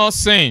has not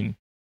seen,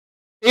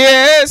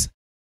 ears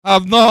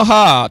have not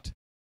heard,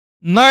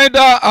 neither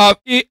have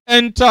it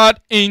entered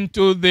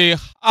into the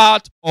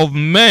heart of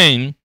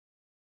men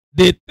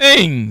the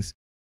things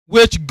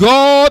which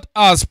God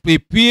has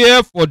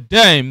prepared for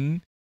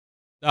them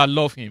that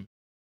love him.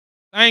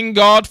 Thank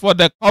God for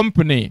the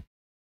company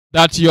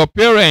that your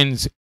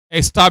parents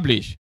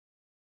establish.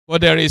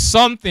 But there is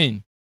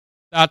something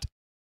that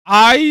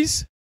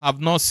eyes have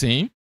not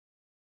seen,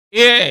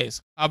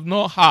 ears have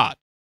not heard,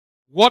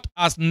 what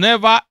has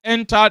never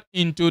entered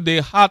into the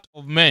heart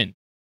of men.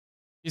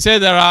 He said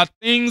there are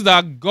things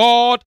that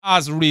God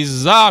has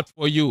reserved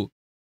for you.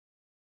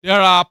 There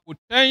are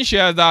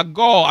potentials that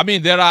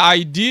there are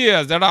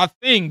ideas, there are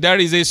things, there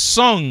is a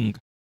song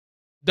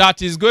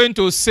that is going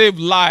to save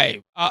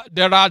life.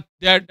 There are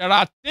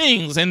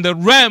things in the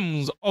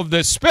realms of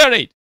the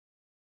spirit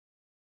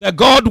that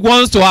God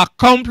wants to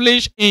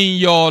accomplish in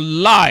your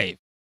life.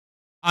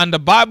 And the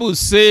Bible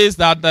says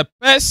that the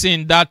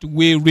person that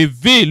will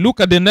reveal, look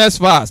at the next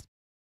verse.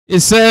 It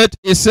said,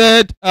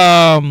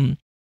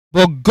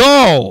 but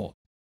God,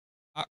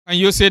 can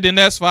you say the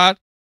next verse?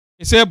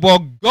 It said, but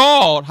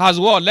God has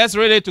what? Let's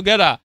read it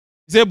together.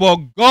 It said, but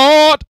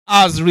God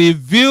has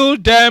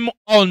revealed them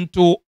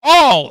unto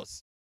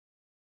us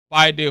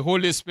by the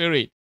Holy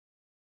Spirit.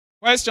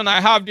 Question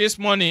I have this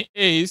morning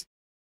is,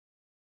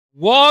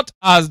 what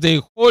has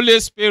the Holy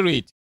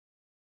Spirit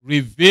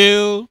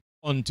revealed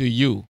unto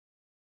you?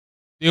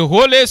 The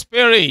Holy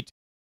Spirit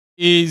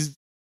is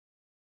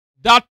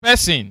that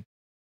person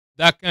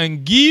that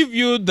can give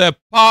you the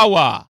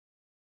power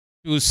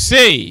to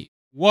say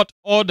what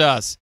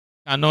others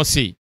cannot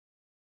say.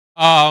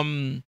 I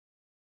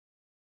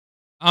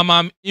am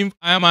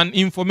an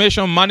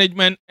information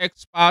management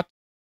expert,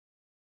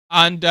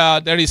 and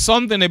there is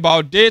something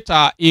about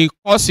data. It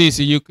causes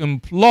you can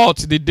plot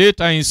the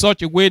data in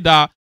such a way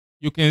that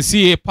you can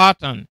see a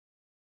pattern.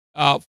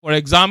 For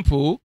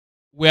example,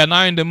 we are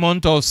now in the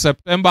month of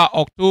September,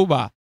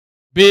 October.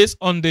 Based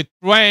on the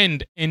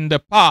trend in the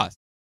past,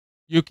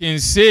 you can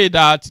say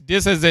that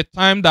this is the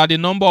time that the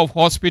number of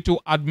hospital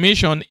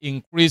admission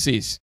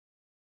increases.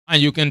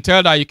 And you can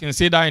tell that, you can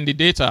see that in the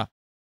data.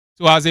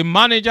 So as a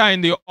manager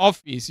in the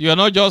office, you are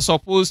not just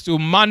supposed to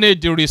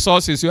manage the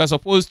resources, you are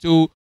supposed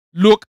to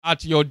look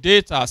at your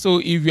data. So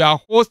if you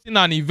are hosting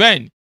an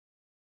event,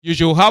 you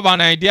should have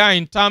an idea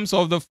in terms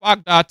of the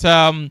fact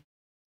that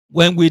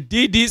when we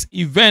did this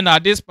event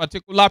at this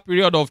particular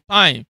period of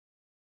time,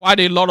 quite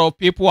a lot of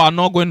people are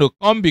not going to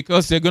come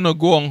because they're going to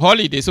go on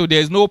holiday. So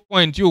there's no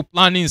point you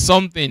planning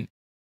something.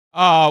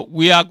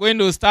 We are going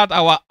to start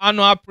our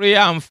annual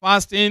prayer and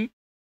fasting,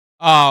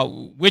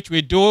 which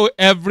we do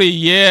every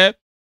year,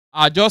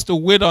 just to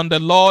wait on the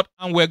Lord.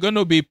 And we're going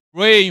to be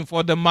praying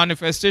for the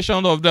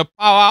manifestation of the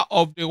power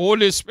of the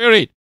Holy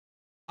Spirit.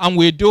 And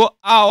we do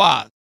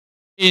ours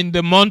in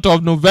the month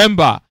of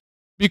November,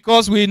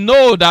 because we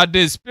know that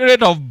the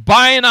spirit of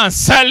buying and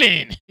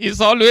selling is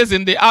always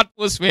in the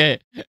atmosphere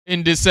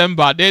in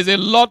December. There's a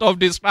lot of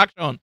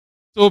distraction.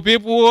 So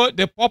people,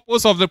 the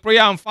purpose of the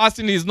prayer and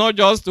fasting is not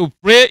just to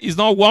pray, it's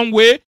not one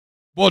way,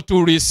 but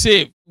to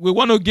receive. We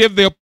want to give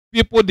the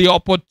people the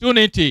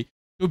opportunity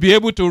to be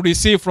able to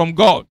receive from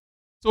God.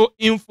 So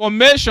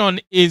information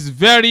is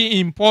very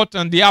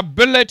important. The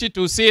ability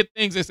to see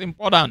things is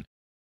important.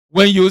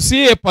 When you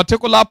see a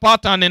particular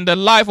pattern in the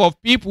life of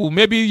people,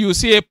 maybe you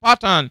see a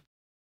pattern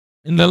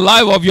in the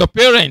life of your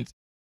parents,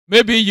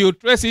 maybe you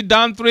trace it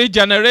down 3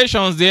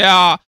 generations, they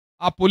are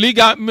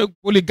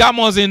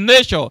polygamous in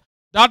nature.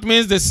 That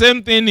means the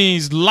same thing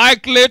is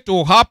likely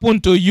to happen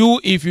to you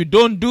if you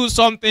don't do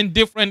something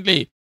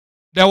differently.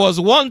 There was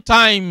one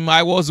time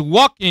I was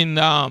walking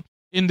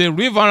in the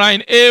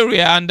riverine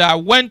area, and I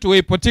went to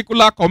a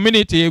particular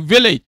community, a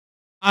village.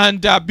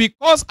 And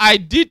because I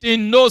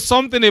didn't know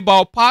something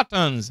about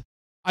patterns,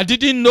 I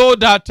didn't know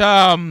that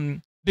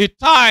the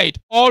tide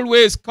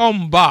always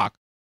come back.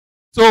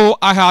 So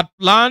I had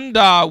planned,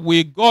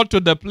 we got to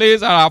the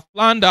place, I had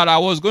planned that I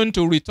was going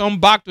to return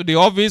back to the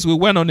office. We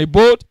went on a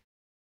boat.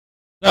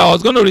 I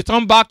was going to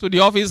return back to the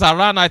office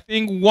around, I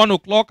think, 1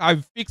 o'clock. I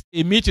fixed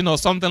a meeting or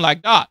something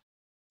like that.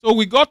 So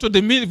we got to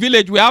the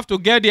village. We have to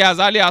get there as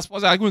early as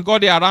possible. I think we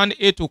got there around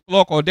 8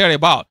 o'clock or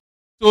thereabout.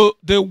 So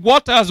the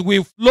waters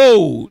will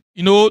flow,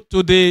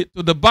 to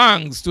the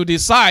banks, to the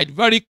side,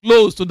 very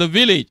close to the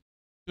village,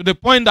 to the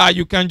point that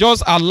you can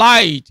just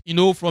alight,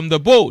 from the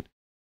boat.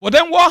 But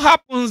then what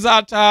happens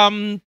that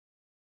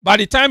by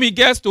the time it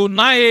gets to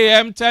 9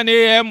 a.m., 10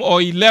 a.m.,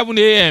 or 11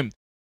 a.m.,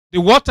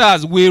 the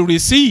waters will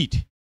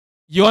recede.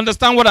 You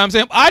understand what I'm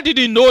saying? I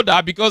didn't know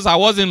that because I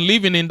wasn't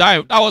living in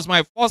that. That was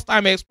my first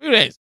time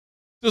experience.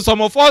 So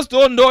some of us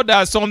don't know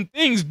that some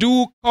things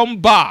do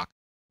come back.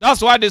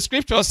 That's why the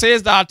scripture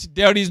says that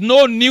there is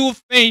no new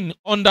thing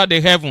under the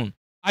heaven.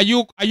 Are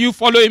you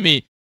following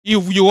me?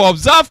 If you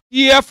observe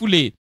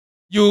carefully,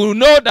 you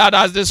know that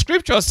as the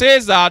scripture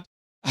says that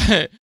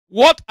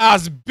what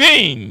has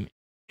been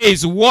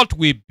is what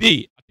will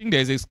be. I think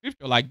there's a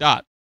scripture like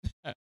that.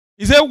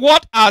 He said,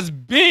 what has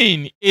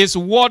been is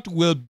what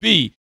will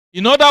be.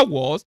 In other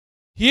words,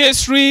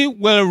 history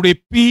will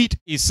repeat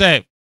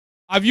itself.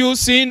 Have you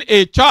seen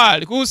a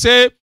child who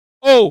say,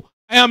 oh,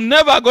 I am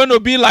never going to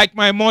be like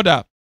my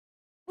mother.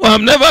 Or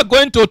I'm never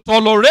going to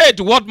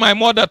tolerate what my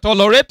mother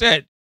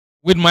tolerated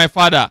with my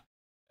father.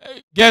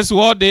 Guess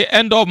what? They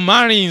end up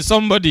marrying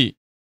somebody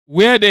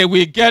where they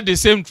will get the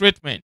same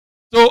treatment.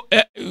 So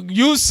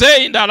you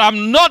saying that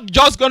I'm not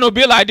just going to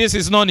be like this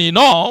is not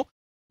enough.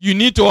 You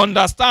need to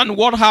understand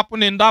what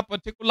happened in that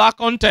particular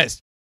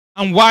context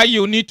and why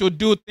you need to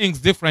do things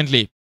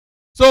differently.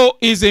 So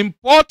it's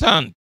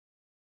important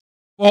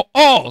for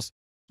us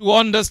to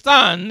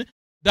understand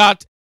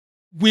that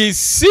we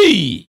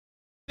see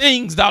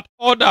things that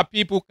other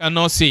people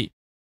cannot see.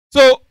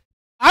 So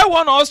I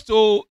want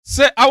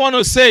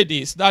to say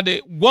this, that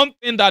the one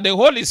thing that the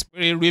Holy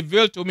Spirit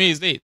revealed to me is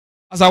this.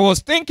 As I was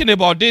thinking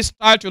about this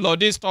title or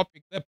this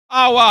topic, the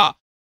power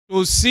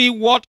to see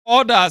what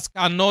others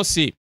cannot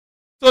see.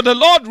 So the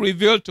Lord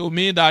revealed to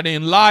me that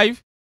in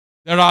life,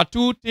 there are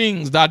two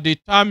things that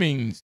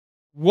determines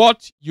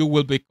what you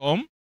will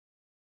become,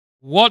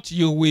 what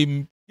you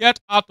will get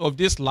out of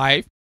this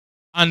life,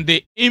 and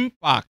the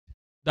impact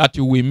that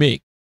you will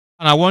make.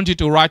 And I want you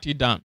to write it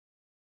down.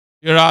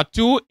 There are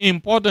two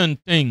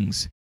important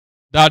things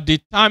that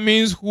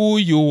determines who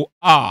you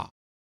are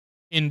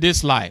in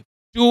this life.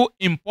 Two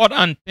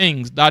important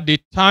things that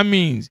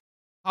determines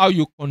how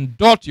you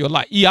conduct your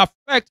life. It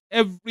affects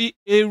every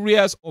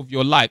areas of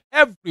your life.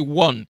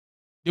 Everyone,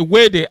 the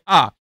way they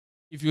are.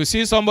 If you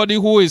see somebody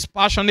who is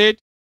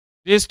passionate,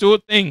 these two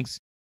things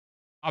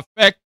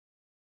affect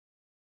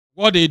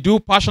what they do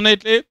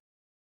passionately.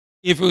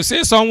 If you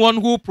see someone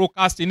who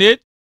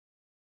procrastinates,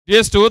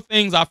 these two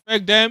things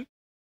affect them.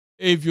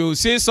 If you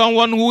see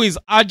someone who is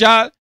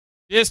agile,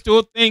 these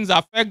two things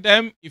affect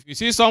them. If you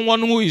see someone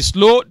who is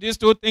slow, these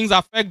two things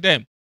affect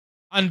them.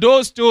 And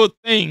those two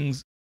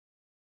things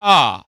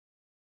are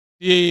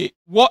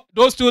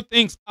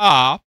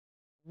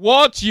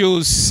what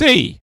you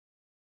see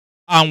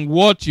and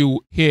what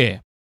you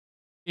hear.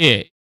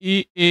 Hear,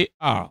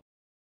 E-A-R.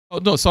 Oh,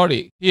 no,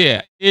 sorry.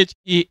 Hear,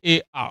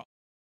 H-E-A-R.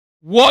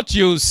 What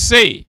you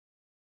say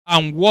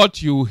and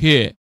what you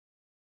hear.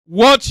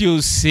 What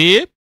you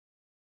see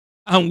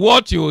and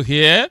what you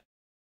hear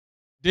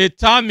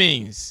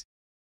determines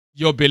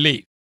your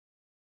belief.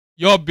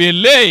 Your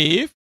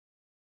belief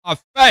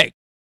affects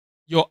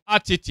your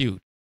attitude,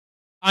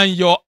 and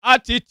your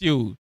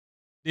attitude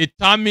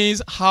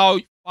determines how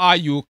far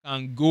you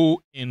can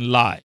go in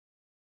life.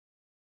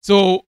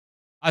 So,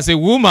 as a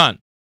woman,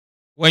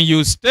 when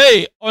you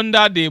stay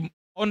under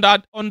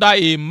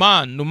a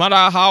man, no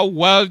matter how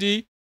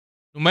wealthy,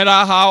 no matter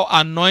how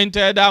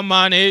anointed that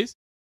man is,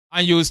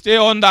 and you stay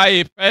under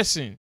a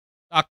person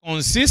that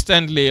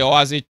consistently, or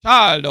as a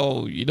child,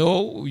 or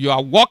you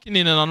are working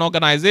in an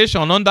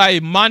organization under a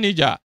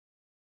manager,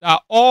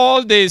 that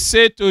all they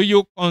say to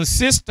you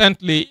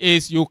consistently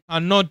is you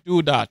cannot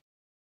do that,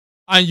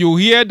 and you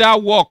hear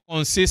that word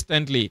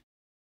consistently,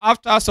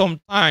 after some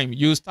time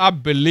you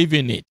start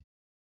believing it.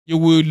 You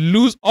will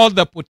lose all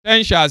the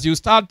potentials. You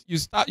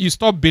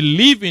stop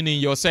believing in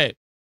yourself.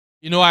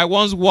 I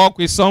once worked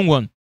with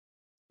someone,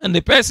 and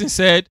the person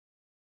said,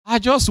 I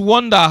just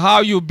wonder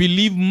how you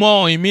believe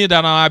more in me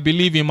than I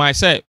believe in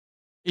myself.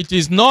 It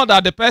is not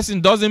that the person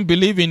doesn't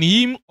believe in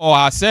him or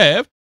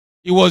herself.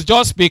 It was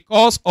just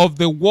because of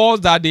the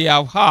words that they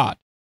have heard.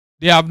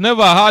 They have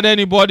never heard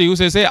anybody who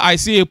says, I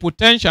see a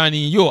potential in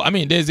you. I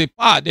mean, there's a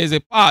part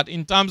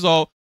in terms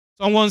of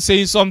someone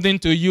saying something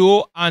to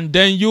you and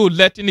then you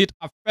letting it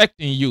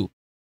affecting you.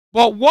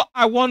 But what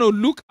I want to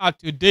look at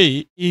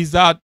today is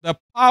that the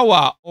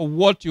power of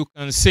what you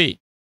can say.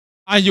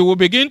 And you will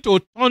begin to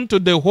turn to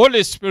the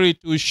Holy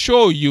Spirit to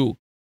show you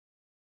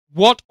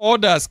what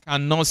others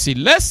cannot see.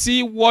 Let's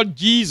see what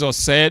Jesus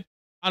said,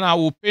 and I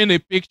will paint a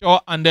picture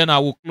and then I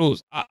will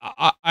close.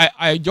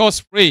 I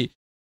just pray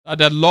that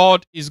the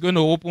Lord is going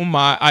to open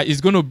my eyes, is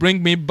going to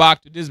bring me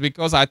back to this,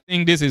 because I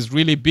think this is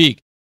really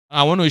big. And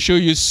I want to show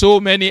you so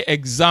many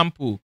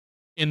examples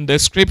in the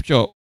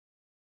scripture.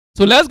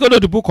 So let's go to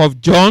the book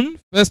of John,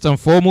 first and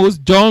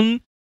foremost.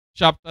 John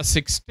chapter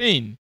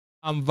 16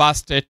 and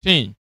verse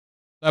 13.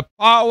 The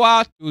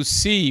power to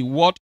see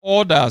what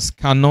others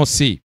cannot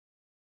see.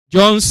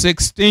 John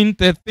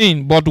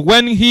 16:13. But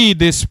when he,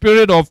 the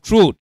Spirit of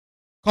truth,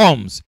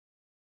 comes,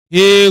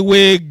 he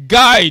will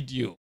guide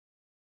you.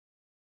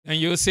 Can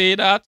you say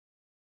that?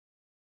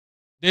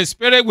 The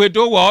Spirit will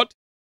do what?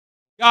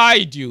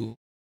 Guide you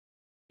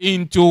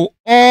into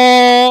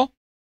all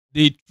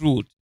the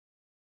truth.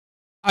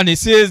 And it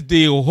says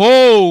the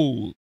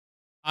whole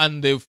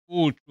and the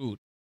full truth.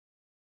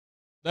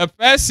 The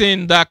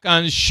person that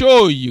can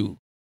show you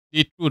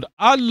the truth.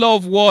 I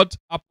love what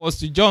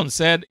Apostle John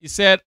said. He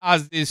said,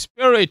 as the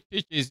Spirit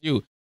teaches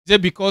you, he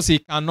said, because he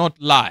cannot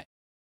lie.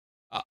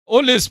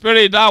 Holy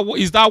Spirit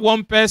is that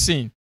one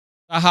person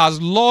that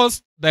has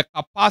lost the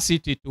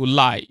capacity to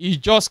lie. He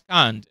just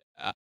can't.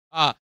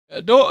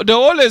 The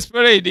Holy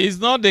Spirit is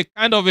not the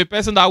kind of a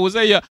person that will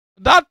say, yeah,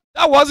 that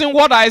wasn't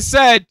what I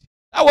said.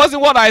 That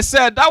wasn't what I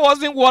said. That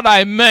wasn't what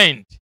I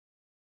meant.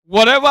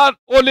 Whatever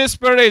Holy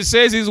Spirit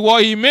says is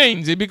what he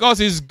means, because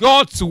it's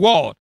God's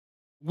word.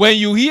 When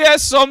you hear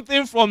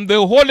something from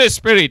the Holy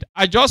Spirit,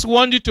 I just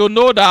want you to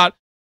know that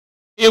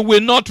it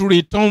will not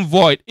return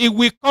void. It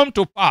will come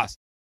to pass.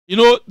 You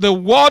know, the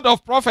word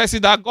of prophecy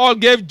that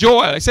God gave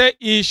Joel, he said,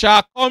 it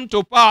shall come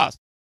to pass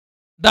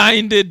that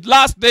in the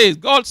last days,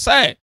 God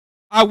said,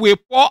 I will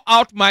pour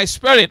out my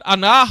spirit.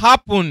 And that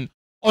happened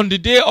on the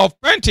day of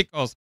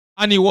Pentecost.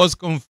 And it was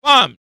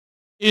confirmed,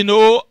 you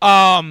know,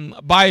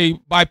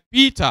 by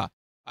Peter.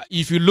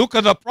 If you look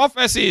at the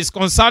prophecies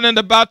concerning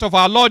the birth of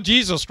our Lord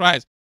Jesus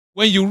Christ,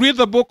 when you read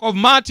the book of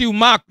Matthew,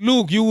 Mark,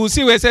 Luke, you will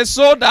see where it says,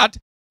 so that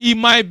it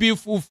might be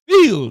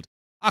fulfilled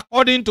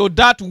according to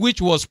that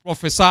which was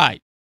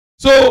prophesied.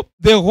 So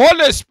the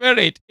Holy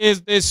Spirit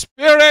is the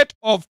Spirit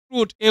of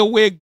truth. It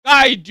will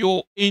guide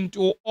you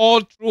into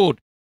all truth.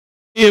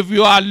 If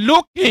you are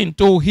looking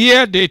to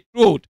hear the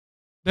truth,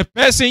 the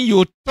person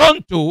you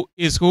turn to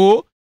is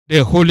who?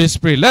 The Holy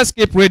Spirit. Let's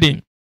keep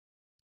reading.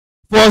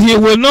 For he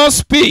will not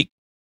speak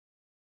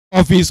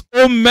of his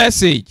own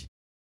message,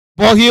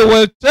 but he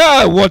will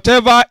tell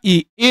whatever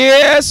he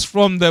hears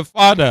from the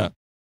Father.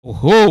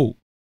 Oh,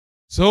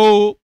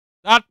 so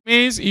that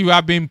means you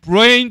have been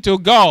praying to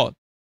God.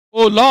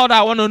 Oh Lord,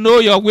 I want to know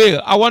your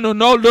will. I want to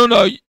know,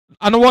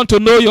 I don't want to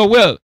know your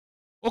will.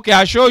 Okay,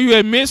 I'll show you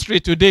a mystery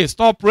today.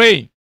 Stop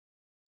praying.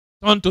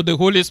 Turn to the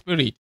Holy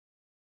Spirit.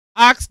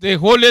 Ask the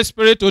Holy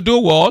Spirit to do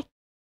what?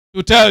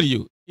 To tell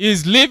you.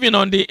 He's living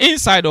on the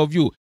inside of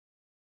you.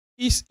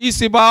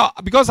 It's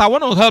about, because I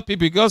want to help you,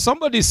 because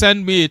somebody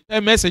sent me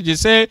a message and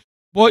say,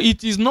 but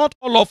it is not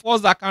all of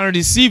us that can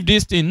receive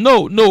this thing.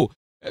 No.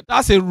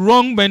 That's a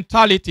wrong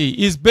mentality.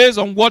 It's based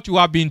on what you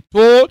have been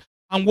told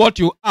and what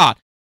you are.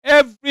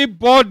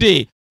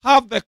 Everybody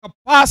have the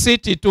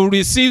capacity to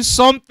receive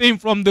something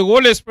from the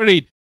Holy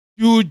Spirit.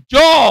 You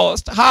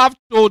just have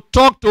to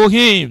talk to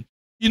him.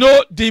 You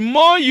know, the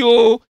more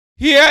you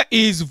hear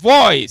his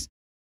voice,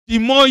 the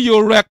more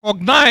you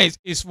recognize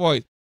his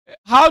voice.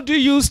 How do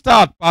you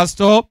start,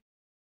 Pastor?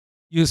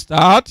 You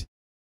start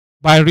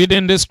by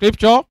reading the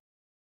scripture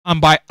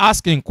and by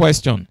asking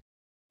questions.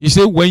 You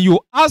see, when you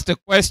ask the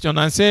question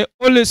and say,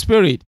 Holy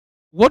Spirit,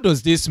 what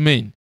does this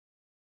mean?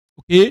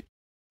 Okay,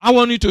 I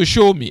want you to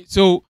show me.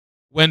 So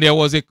when there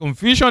was a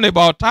confusion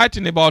about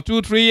tithing about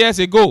 2-3 years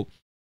ago,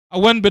 I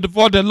went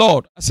before the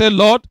Lord. I said,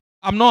 Lord,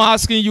 I'm not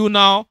asking you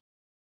now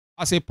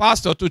as a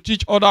pastor to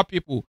teach other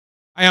people.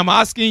 I am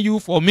asking you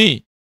for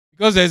me,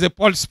 because there's a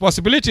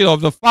possibility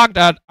of the fact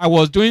that I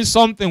was doing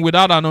something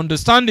without an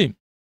understanding.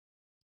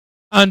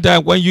 And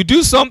when you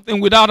do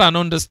something without an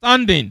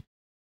understanding,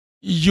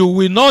 you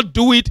will not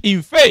do it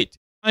in faith,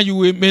 and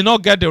you may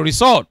not get the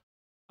result.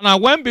 And I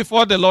went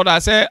before the Lord. I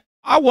said,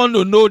 I want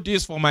to know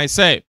this for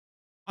myself.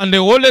 And the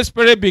Holy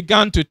Spirit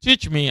began to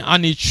teach me,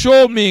 and it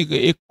showed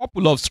me a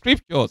couple of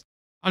scriptures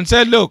and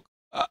said, look,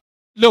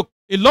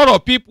 a lot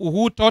of people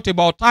who taught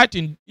about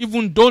tithing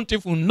don't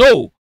even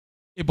know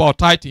about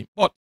tithing.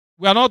 But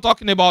we are not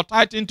talking about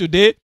tithing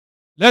today.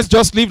 Let's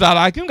just leave that.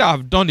 I think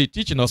I've done a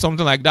teaching or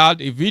something like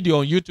that, a video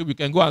on YouTube. You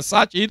can go and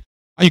search it,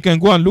 and you can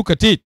go and look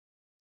at it.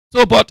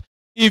 So, but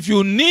if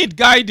you need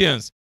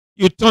guidance,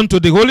 you turn to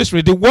the Holy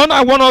Spirit. The one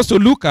I want us to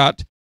look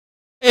at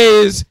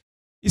is,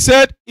 he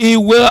said, he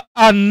will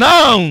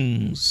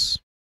announce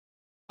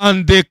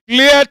and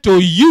declare to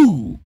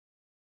you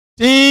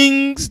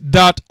things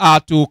that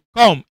are to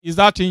come. Is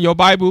that in your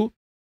Bible?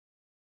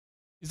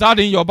 Is that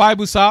in your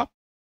Bible, sir?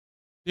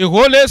 The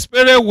Holy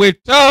Spirit will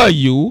tell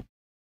you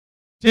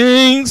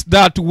things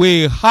that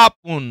will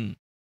happen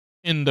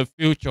in the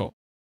future.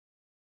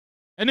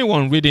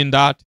 Anyone reading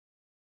that?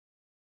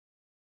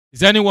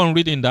 Is anyone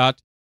reading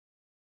that?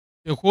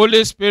 The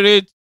Holy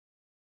Spirit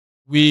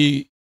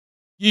will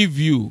give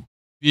you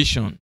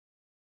vision.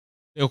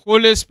 The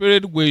Holy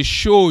Spirit will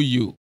show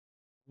you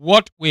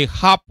what will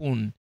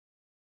happen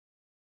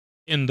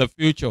in the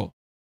future.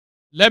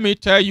 Let me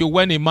tell you,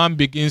 when a man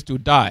begins to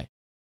die,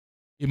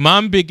 a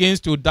man begins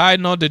to die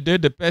not the day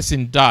the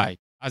person died,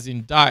 as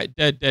in died,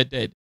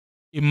 dead.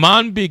 A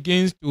man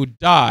begins to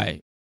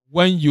die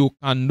when you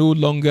can no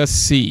longer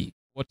see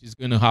what is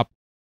going to happen.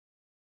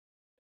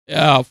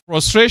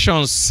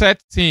 Frustration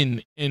sets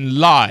in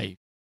life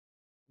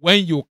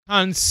when you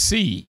can't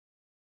see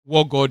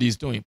what God is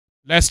doing.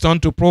 Let's turn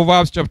to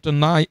Proverbs chapter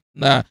 9,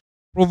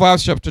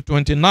 Proverbs chapter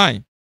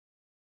 29,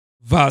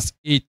 verse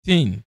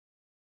 18.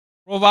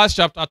 Proverbs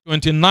chapter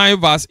 29,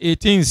 verse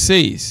 18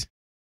 says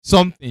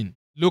something.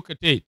 Look at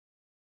it.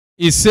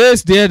 It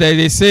says there that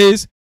it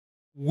says,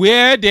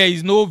 where there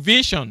is no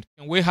vision.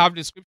 Can we have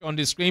the scripture on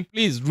the screen?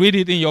 Please read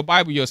it in your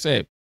Bible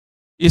yourself.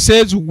 It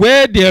says,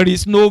 where there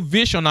is no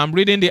vision. I'm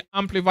reading the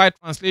Amplified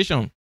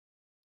Translation.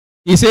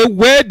 It says,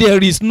 where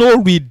there is no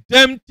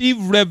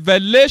redemptive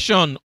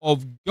revelation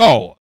of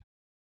God,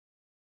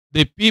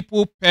 the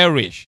people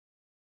perish.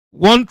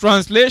 One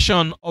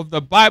translation of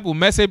the Bible,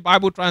 Message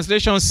Bible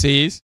translation,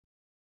 says,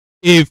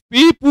 If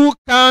people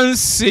can't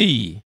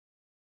see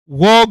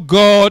what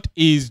God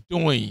is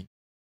doing,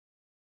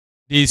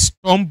 they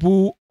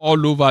stumble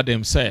all over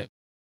themselves.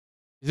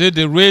 Is it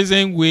the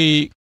reason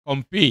we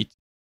compete?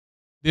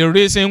 The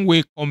reason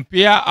we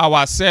compare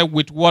ourselves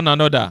with one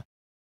another?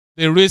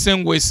 The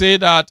reason we say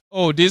that,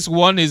 oh, this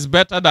one is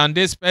better than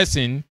this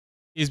person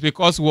is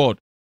because what?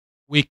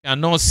 We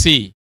cannot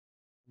see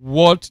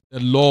what the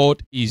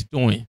Lord is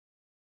doing.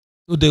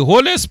 So the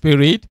Holy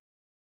Spirit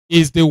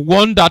is the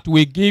one that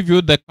will give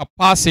you the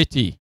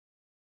capacity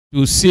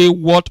to see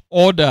what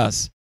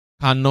others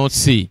cannot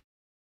see.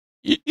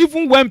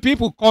 Even when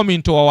people come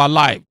into our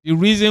life, the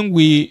reason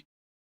we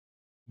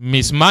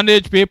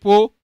mismanage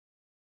people,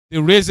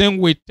 the reason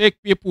we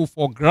take people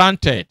for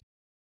granted,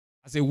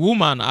 as a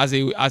woman, as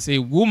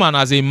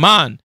a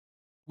man,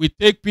 we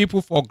take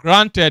people for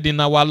granted in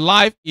our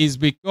life is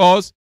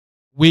because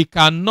we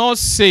cannot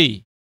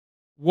say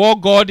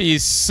what God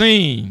is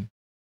saying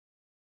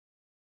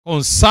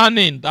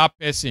concerning that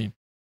person.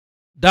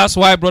 That's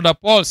why Brother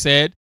Paul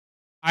said,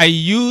 I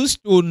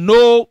used to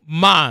know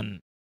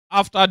man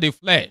after the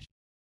flesh.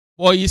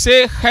 But he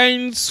said,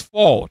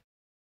 henceforth,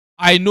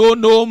 I know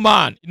no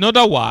man. In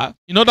other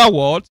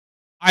words,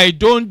 I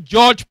don't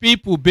judge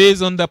people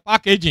based on the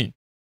packaging.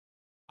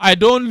 I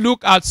don't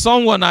look at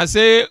someone and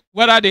say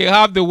whether they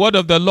have the word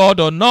of the Lord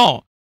or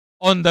not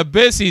on the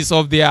basis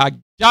of their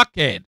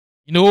jacket,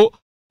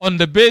 on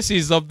the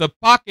basis of the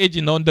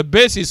packaging, on the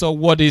basis of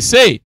what they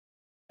say.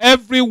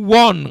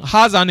 Everyone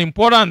has an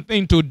important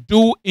thing to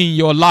do in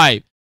your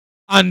life.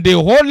 And the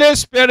Holy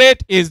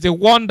Spirit is the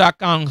one that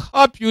can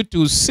help you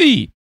to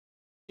see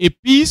a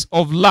piece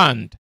of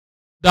land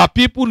that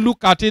people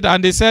look at it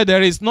and they say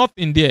there is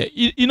nothing there.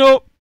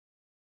 The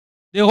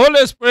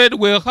Holy Spirit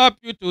will help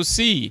you to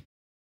see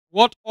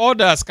what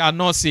others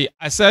cannot see.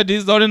 I said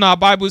this during our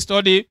Bible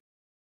study.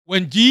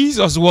 When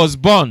Jesus was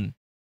born,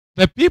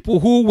 the people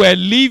who were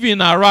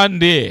living around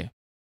there,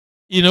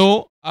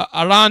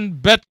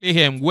 around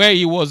Bethlehem where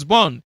he was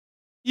born,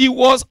 he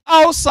was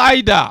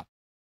outsider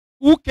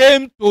who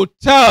came to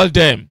tell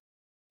them.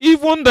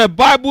 Even the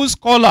Bible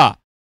scholar,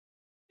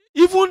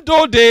 even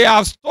though they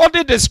have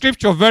studied the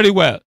scripture very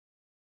well,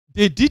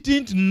 they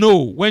didn't know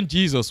when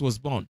Jesus was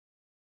born.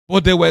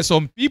 But there were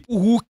some people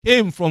who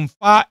came from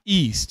far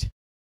east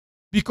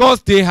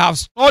because they have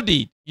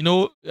studied,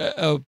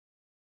 the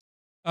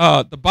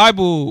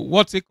Bible,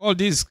 what's it called,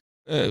 this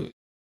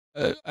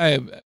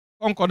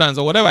concordance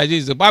or whatever it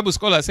is. The Bible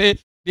scholars say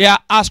they are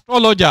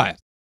astrologers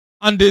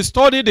and they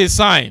study the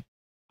sign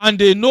and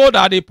they know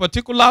that a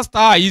particular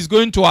star is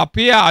going to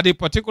appear at a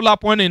particular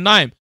point in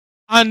time.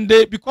 And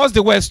because they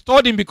were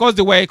studying, because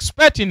they were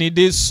expecting it,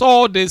 they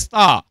saw the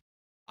star.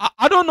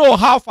 I don't know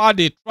how far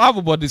they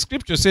traveled, but the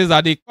scripture says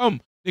that they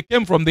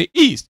came from the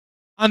east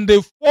and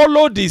they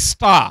followed the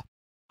star.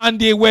 And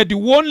they were the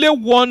only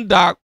one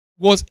that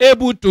was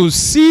able to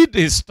see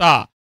the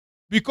star.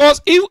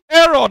 Because if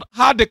Herod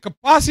had the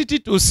capacity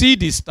to see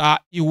the star,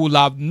 he would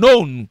have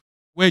known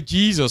where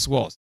Jesus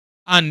was.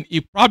 And he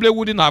probably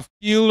wouldn't have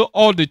killed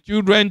all the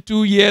children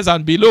 2 years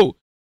and below.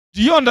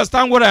 Do you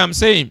understand what I am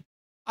saying?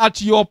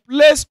 At your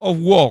place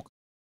of work,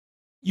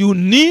 you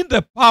need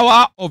the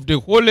power of the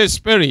Holy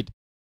Spirit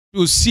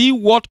to see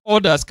what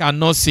others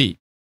cannot see.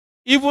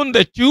 Even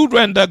the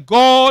children that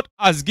God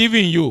has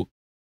given you,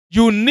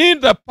 you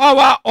need the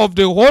power of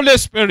the Holy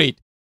Spirit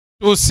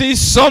to see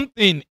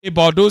something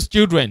about those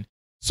children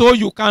so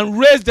you can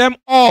raise them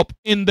up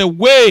in the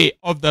way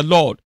of the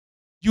Lord.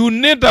 You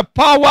need the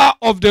power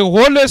of the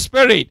Holy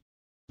Spirit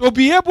to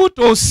be able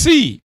to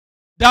see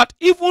that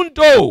even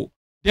though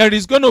there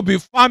is going to be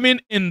famine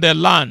in the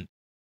land,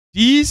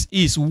 this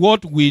is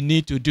what we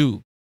need to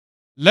do.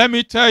 Let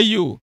me tell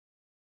you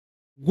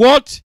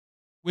what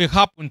will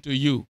happen to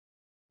you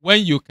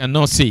when you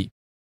cannot see.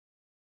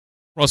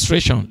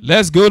 Frustration.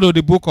 Let's go to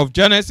the book of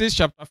Genesis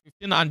chapter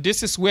 15, and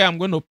this is where I'm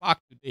going to park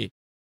today.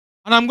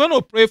 And I'm going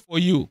to pray for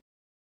you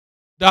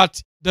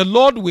that the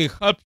Lord will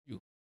help you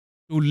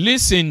to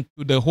listen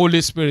to the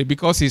Holy Spirit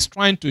because he's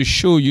trying to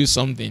show you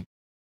something.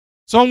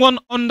 Someone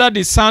under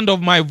the sound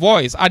of my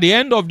voice, at the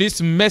end of this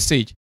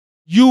message,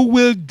 you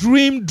will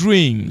dream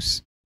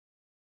dreams.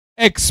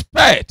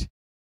 Expect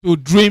to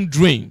dream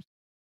dreams.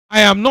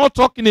 I am not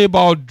talking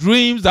about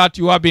dreams that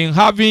you have been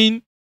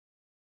having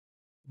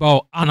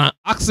about an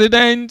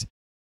accident,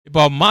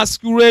 about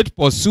masquerade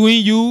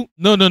pursuing you.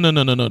 No.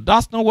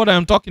 That's not what I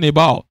am talking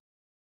about.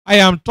 I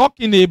am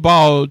talking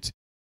about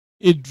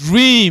a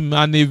dream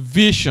and a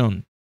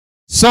vision.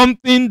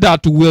 Something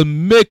that will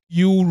make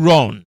you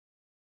run.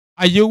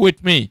 Are you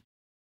with me?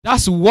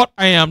 That's what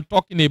I am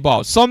talking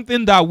about.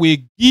 Something that will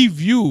give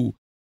you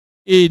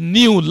a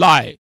new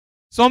life.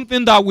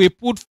 Something that will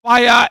put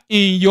fire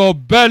in your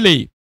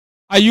belly.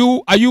 Are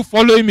you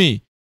following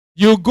me?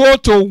 You go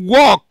to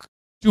work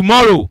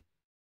tomorrow.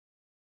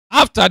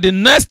 After the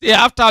next day,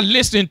 after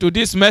listening to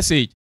this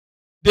message,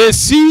 they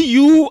see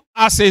you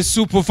as a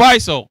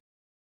supervisor,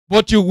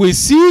 but you will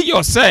see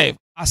yourself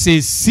as a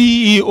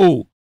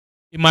CEO.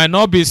 It might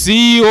not be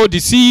CEO, the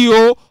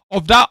CEO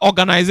of that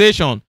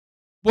organization,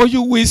 but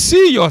you will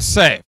see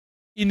yourself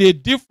in a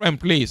different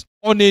place,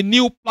 on a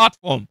new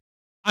platform,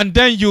 and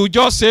then you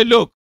just say,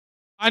 look,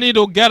 I need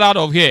to get out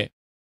of here.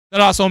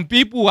 There are some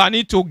people I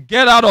need to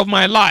get out of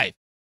my life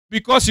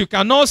because you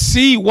cannot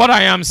see what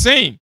I am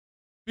saying.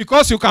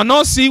 Because you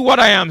cannot see what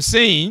I am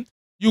saying,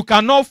 you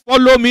cannot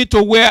follow me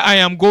to where I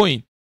am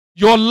going.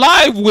 Your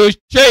life will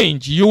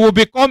change. You will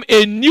become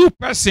a new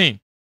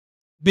person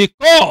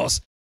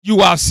because you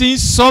have seen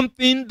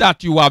something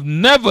that you have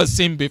never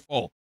seen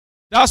before.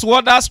 That's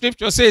what that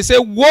scripture says. Say,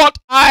 what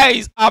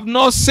eyes have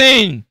not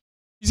seen.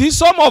 You see,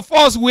 some of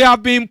us, we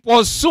have been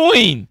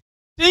pursuing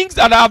things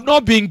that have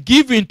not been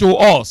given to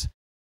us.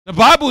 The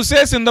Bible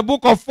says in the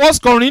book of 1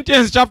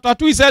 Corinthians chapter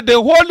 2, it said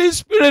the Holy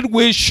Spirit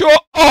will show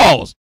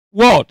us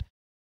what?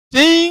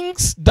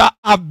 Things that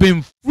have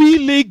been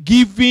freely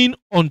given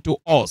unto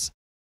us.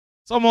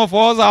 Some of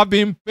us have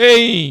been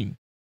paying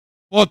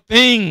for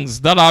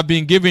things that have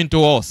been given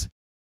to us.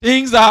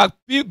 Things that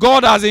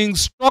God has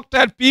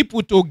instructed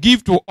people to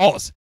give to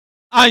us.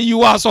 And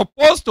you are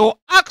supposed to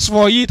ask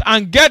for it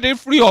and get it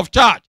free of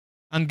charge.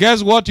 And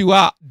guess what you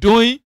are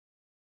doing?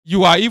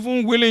 You are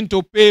even willing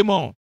to pay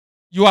more.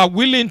 You are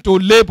willing to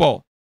labor.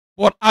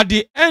 But at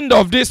the end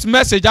of this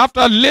message,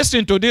 after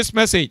listening to this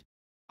message,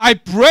 I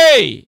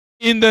pray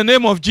in the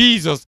name of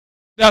Jesus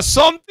that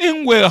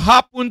something will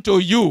happen to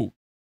you.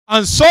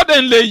 And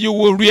suddenly you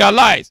will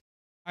realize,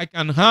 I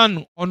can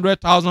earn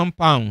 100,000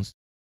 pounds.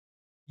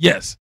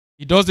 Yes,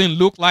 it doesn't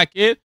look like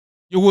it.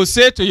 You will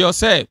say to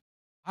yourself,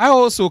 I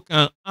also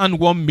can earn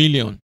 1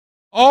 million.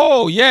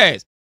 Oh,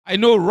 yes, I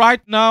know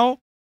right now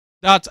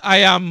that I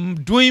am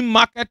doing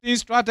marketing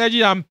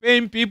strategy. I'm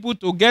paying people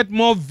to get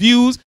more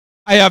views.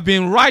 I have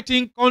been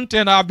writing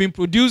content. I have been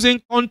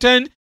producing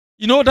content,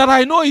 that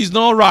I know is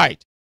not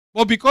right.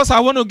 But because I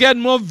want to get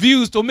more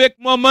views to make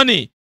more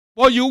money.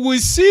 But you will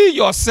see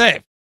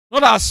yourself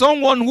not as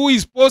someone who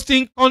is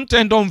posting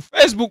content on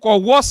Facebook or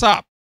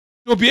WhatsApp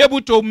to be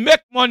able to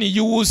make money.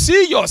 You will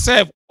see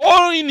yourself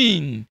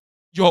owning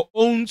your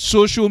own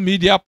social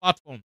media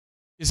platform.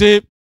 You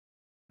see,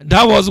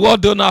 that was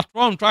what Donald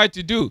Trump tried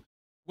to do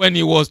when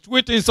he was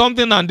tweeting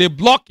something and they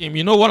block him.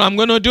 You know what I'm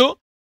going to do?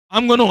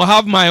 I'm going to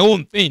have my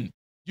own thing.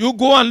 You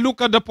go and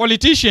look at the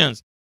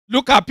politicians.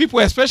 Look at people,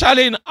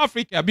 especially in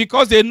Africa,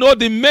 because they know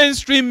the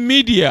mainstream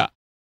media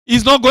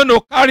is not going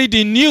to carry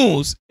the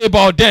news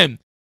about them.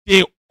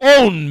 They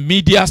own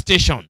media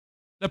station.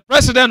 The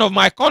president of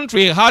my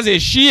country has a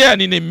share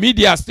in a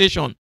media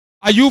station.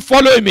 Are you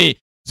following me?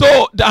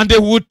 So, and they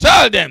would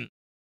tell them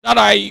that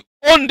I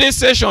own this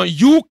station.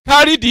 You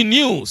carry the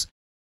news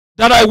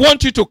that I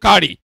want you to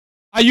carry.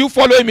 Are you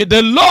following me?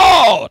 The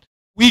Lord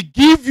will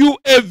give you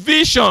a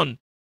vision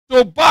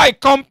to buy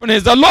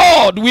companies. The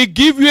Lord will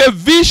give you a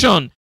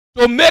vision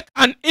to make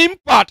an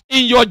impact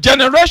in your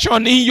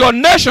generation, in your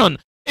nation,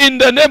 in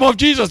the name of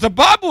Jesus. The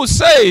Bible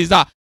says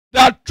that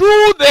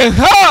through the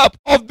help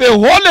of the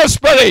Holy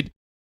Spirit,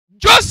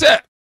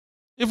 Joseph,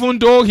 even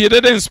though he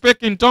didn't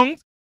speak in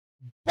tongues,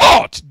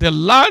 bought the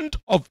land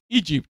of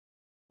Egypt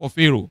for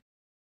Pharaoh.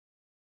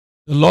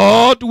 The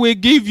Lord will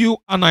give you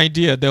an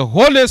idea. The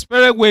Holy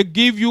Spirit will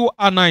give you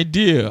an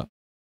idea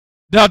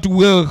that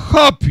will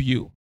help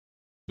you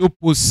to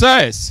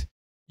possess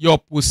your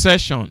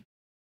possession.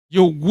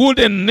 You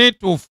wouldn't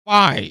need to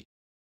fight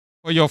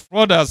for your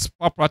father's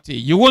property.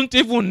 You won't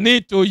even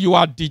need to. You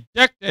are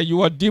dejected.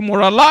 You are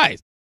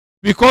demoralized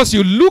because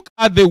you look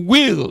at the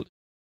will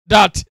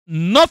that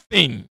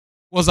nothing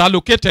was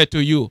allocated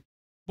to you.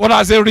 But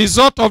as a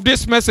result of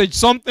this message,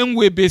 something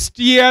will be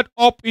stirred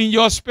up in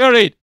your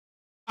spirit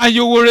and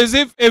you will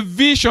receive a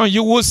vision.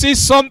 You will see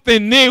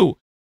something new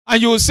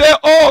and you will say,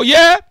 oh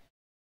yeah,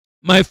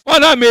 my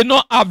father may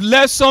not have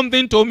left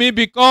something to me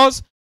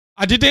because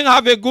I didn't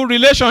have a good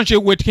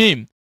relationship with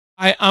him.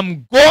 I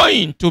am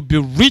going to be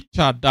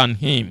richer than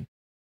him.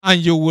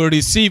 And you will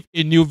receive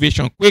a new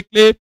vision.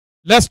 Quickly,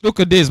 let's look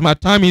at this. My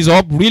time is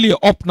up, really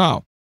up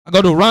now. I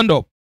got to round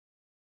up.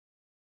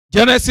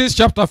 Genesis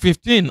chapter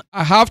 15.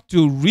 I have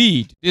to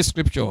read this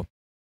scripture.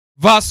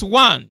 Verse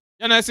 1.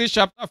 Genesis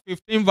chapter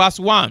 15, verse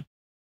 1.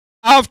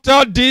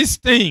 After these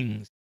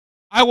things,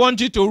 I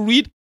want you to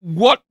read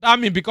what that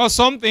means because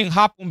something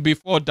happened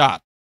before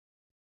that.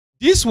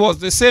 This was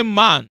the same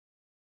man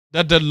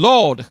that the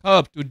Lord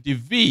helped to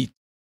defeat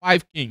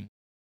 5 kings.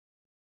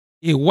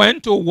 He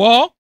went to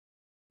war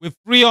with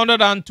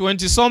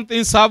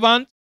 320-something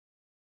servants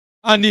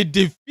and he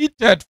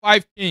defeated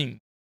 5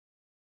 kings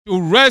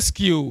to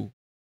rescue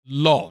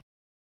Lot.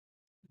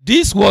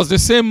 This was the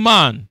same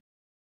man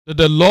that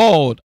the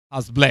Lord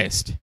has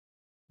blessed.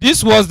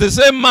 This was the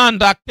same man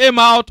that came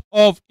out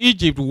of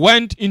Egypt,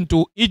 went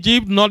into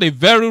Egypt, not a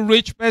very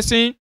rich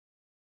person,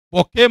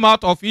 but came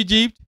out of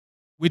Egypt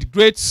with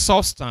great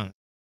substance.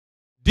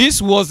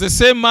 This was the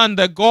same man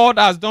that God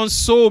has done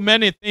so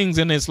many things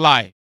in his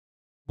life.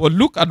 But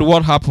look at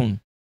what happened.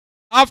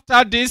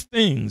 After these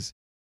things,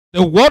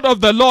 the word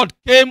of the Lord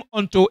came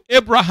unto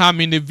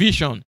Abraham in a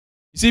vision.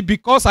 You see,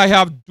 because I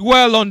have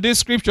dwelled on this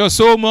scripture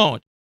so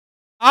much,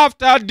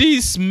 after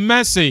this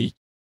message,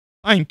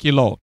 thank you,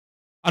 Lord.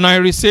 And I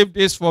received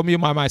this for me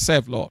by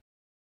myself, Lord.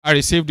 I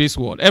receive this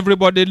word.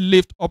 Everybody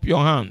lift up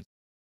your hand.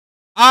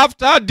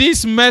 After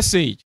this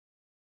message,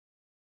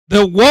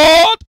 the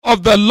word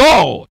of the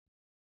Lord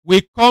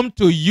will come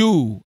to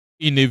you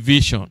in a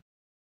vision.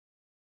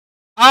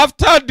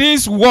 After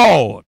this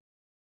word,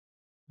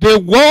 the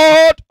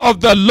word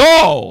of the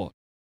Lord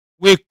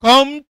will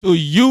come to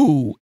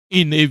you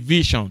in a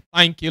vision.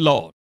 Thank you,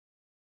 Lord.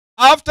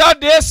 After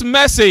this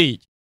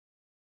message,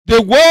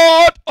 the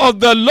word of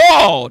the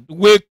Lord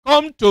will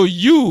come to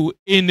you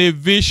in a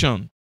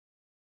vision.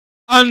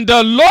 And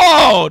the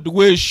Lord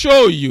will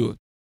show you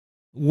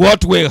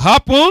what will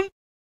happen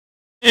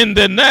in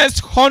the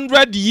next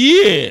 100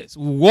 years.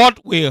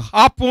 What will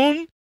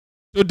happen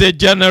to the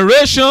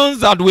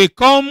generations that will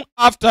come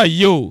after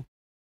you.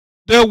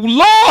 The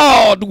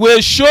Lord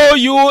will show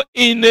you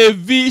in a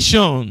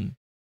vision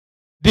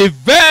the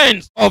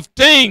events of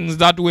things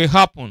that will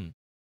happen.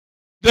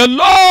 The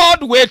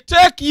Lord will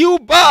take you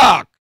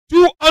back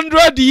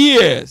 200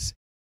 years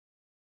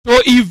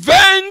to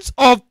events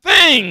of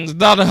things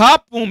that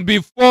happened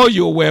before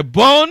you were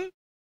born,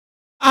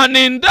 and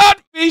in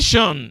that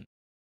vision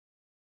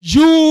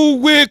you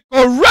will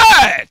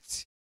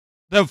correct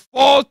the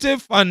faulty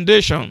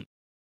foundation.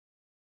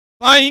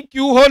 Thank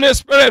you, Holy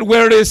Spirit. We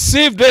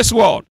receive this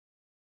word.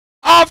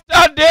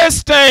 After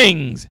these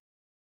things,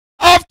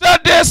 after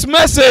this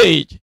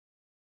message,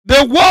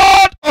 the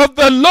word of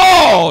the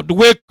Lord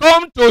will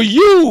come to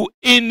you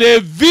in a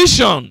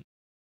vision.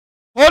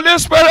 Holy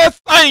Spirit,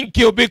 thank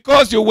you,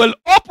 because you will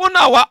open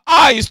our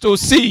eyes to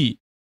see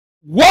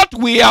what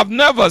we have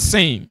never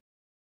seen,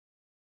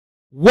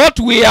 what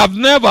we have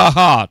never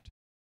heard,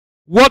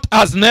 what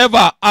has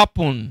never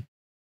happened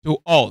to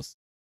us.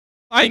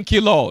 Thank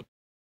you, Lord.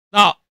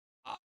 Now,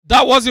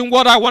 that wasn't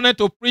what I wanted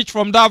to preach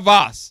from that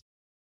verse,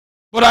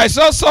 but I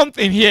saw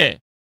something here.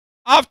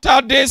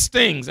 After these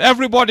things,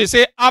 everybody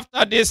say,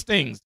 after these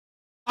things,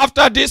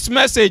 after this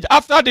message,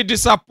 after the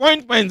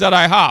disappointment that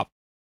I have,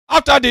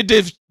 after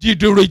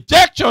the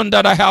rejection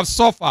that I have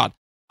suffered,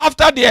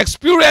 after the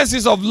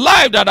experiences of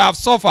life that I have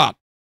suffered,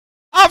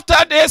 after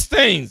these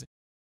things,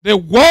 the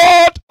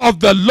word of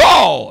the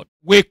Lord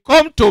will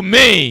come to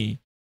me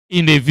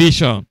in a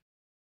vision.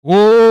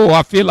 Oh,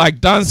 I feel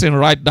like dancing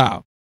right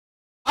now.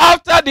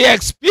 After the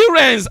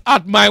experience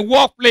at my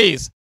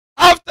workplace,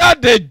 after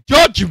the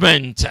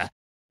judgment,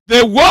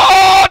 the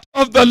word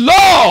of the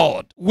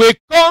Lord will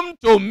come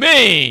to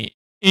me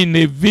in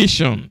a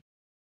vision.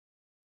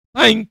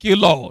 Thank you,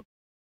 Lord.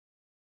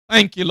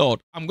 Thank you,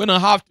 Lord. I'm going to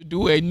have to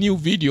do a new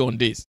video on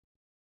this.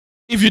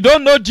 If you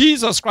don't know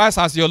Jesus Christ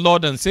as your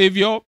Lord and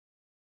Savior,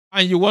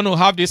 and you want to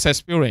have this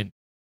experience,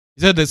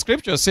 he said the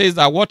scripture says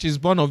that what is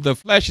born of the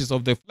flesh is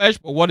of the flesh,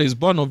 but what is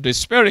born of the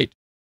Spirit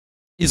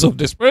is of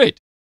the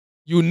Spirit.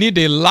 You need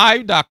a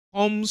life that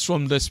comes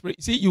from the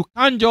Spirit. See, you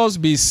can't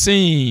just be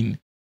seeing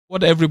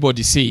what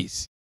everybody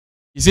sees.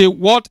 You see,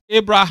 what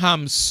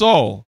Abraham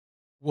saw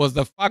was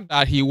the fact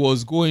that he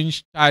was going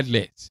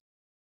childless.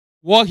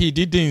 What he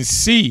didn't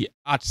see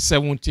at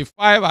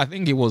 75, I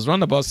think it was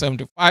around about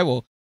 75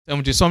 or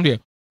 70 something,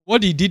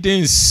 what he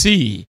didn't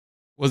see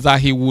was that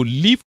he would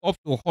live up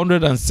to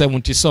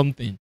 170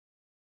 something.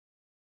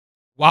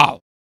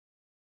 Wow.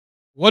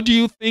 What do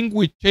you think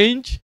would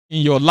change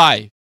in your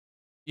life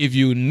if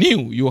you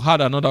knew you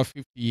had another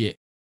 50 years?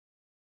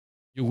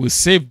 You will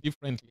save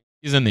differently,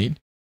 isn't it?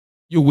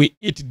 You will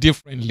eat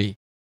differently.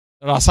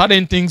 There are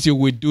certain things you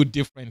will do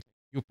differently.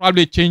 You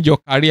probably change your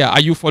career.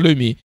 Are you following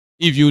me?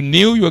 If you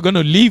knew you were going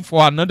to live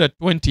for another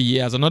 20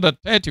 years, another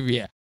 30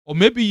 years, or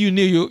maybe you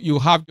knew you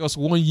have just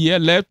 1 year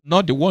left,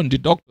 not the one the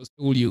doctors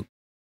told you,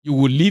 you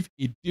will live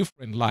a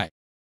different life.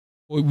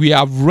 But we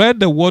have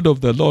read the word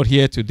of the Lord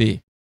here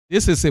today.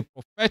 This is a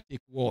prophetic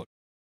word.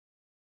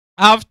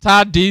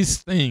 After these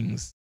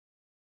things,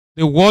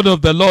 the word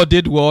of the Lord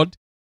did what?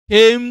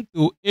 Came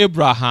to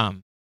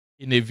Abraham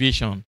in a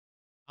vision.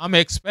 I'm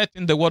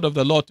expecting the word of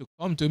the Lord to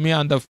come to me,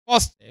 and the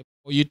first step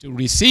for you to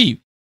receive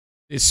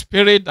the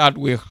Spirit that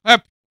will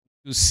help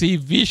you to see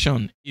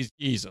vision is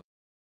Jesus.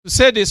 To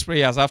say these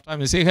prayers after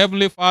me, say,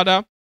 Heavenly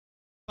Father,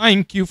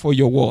 thank you for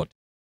your word.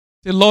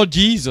 Say, Lord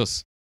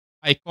Jesus,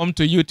 I come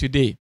to you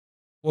today.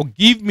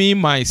 Forgive me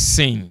my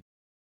sin.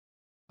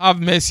 Have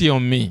mercy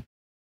on me.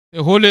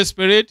 The Holy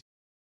Spirit,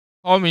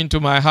 come into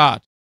my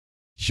heart.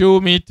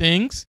 Show me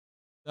things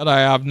that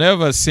I have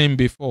never seen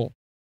before.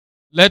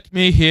 Let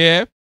me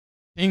hear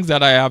things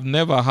that I have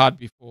never heard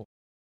before.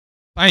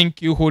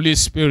 Thank you, Holy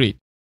Spirit.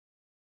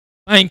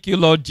 Thank you,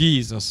 Lord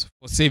Jesus,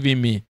 for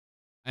saving me.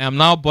 I am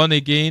now born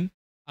again,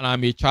 and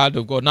I'm a child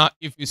of God. Now,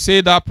 if you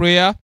say that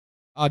prayer,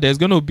 there's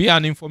going to be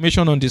an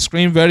information on the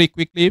screen very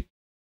quickly.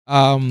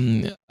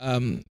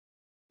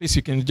 Please,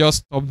 you can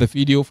just stop the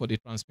video for the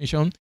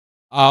transmission.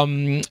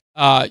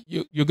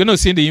 You're going to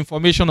see the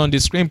information on the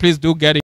screen. Please do get it.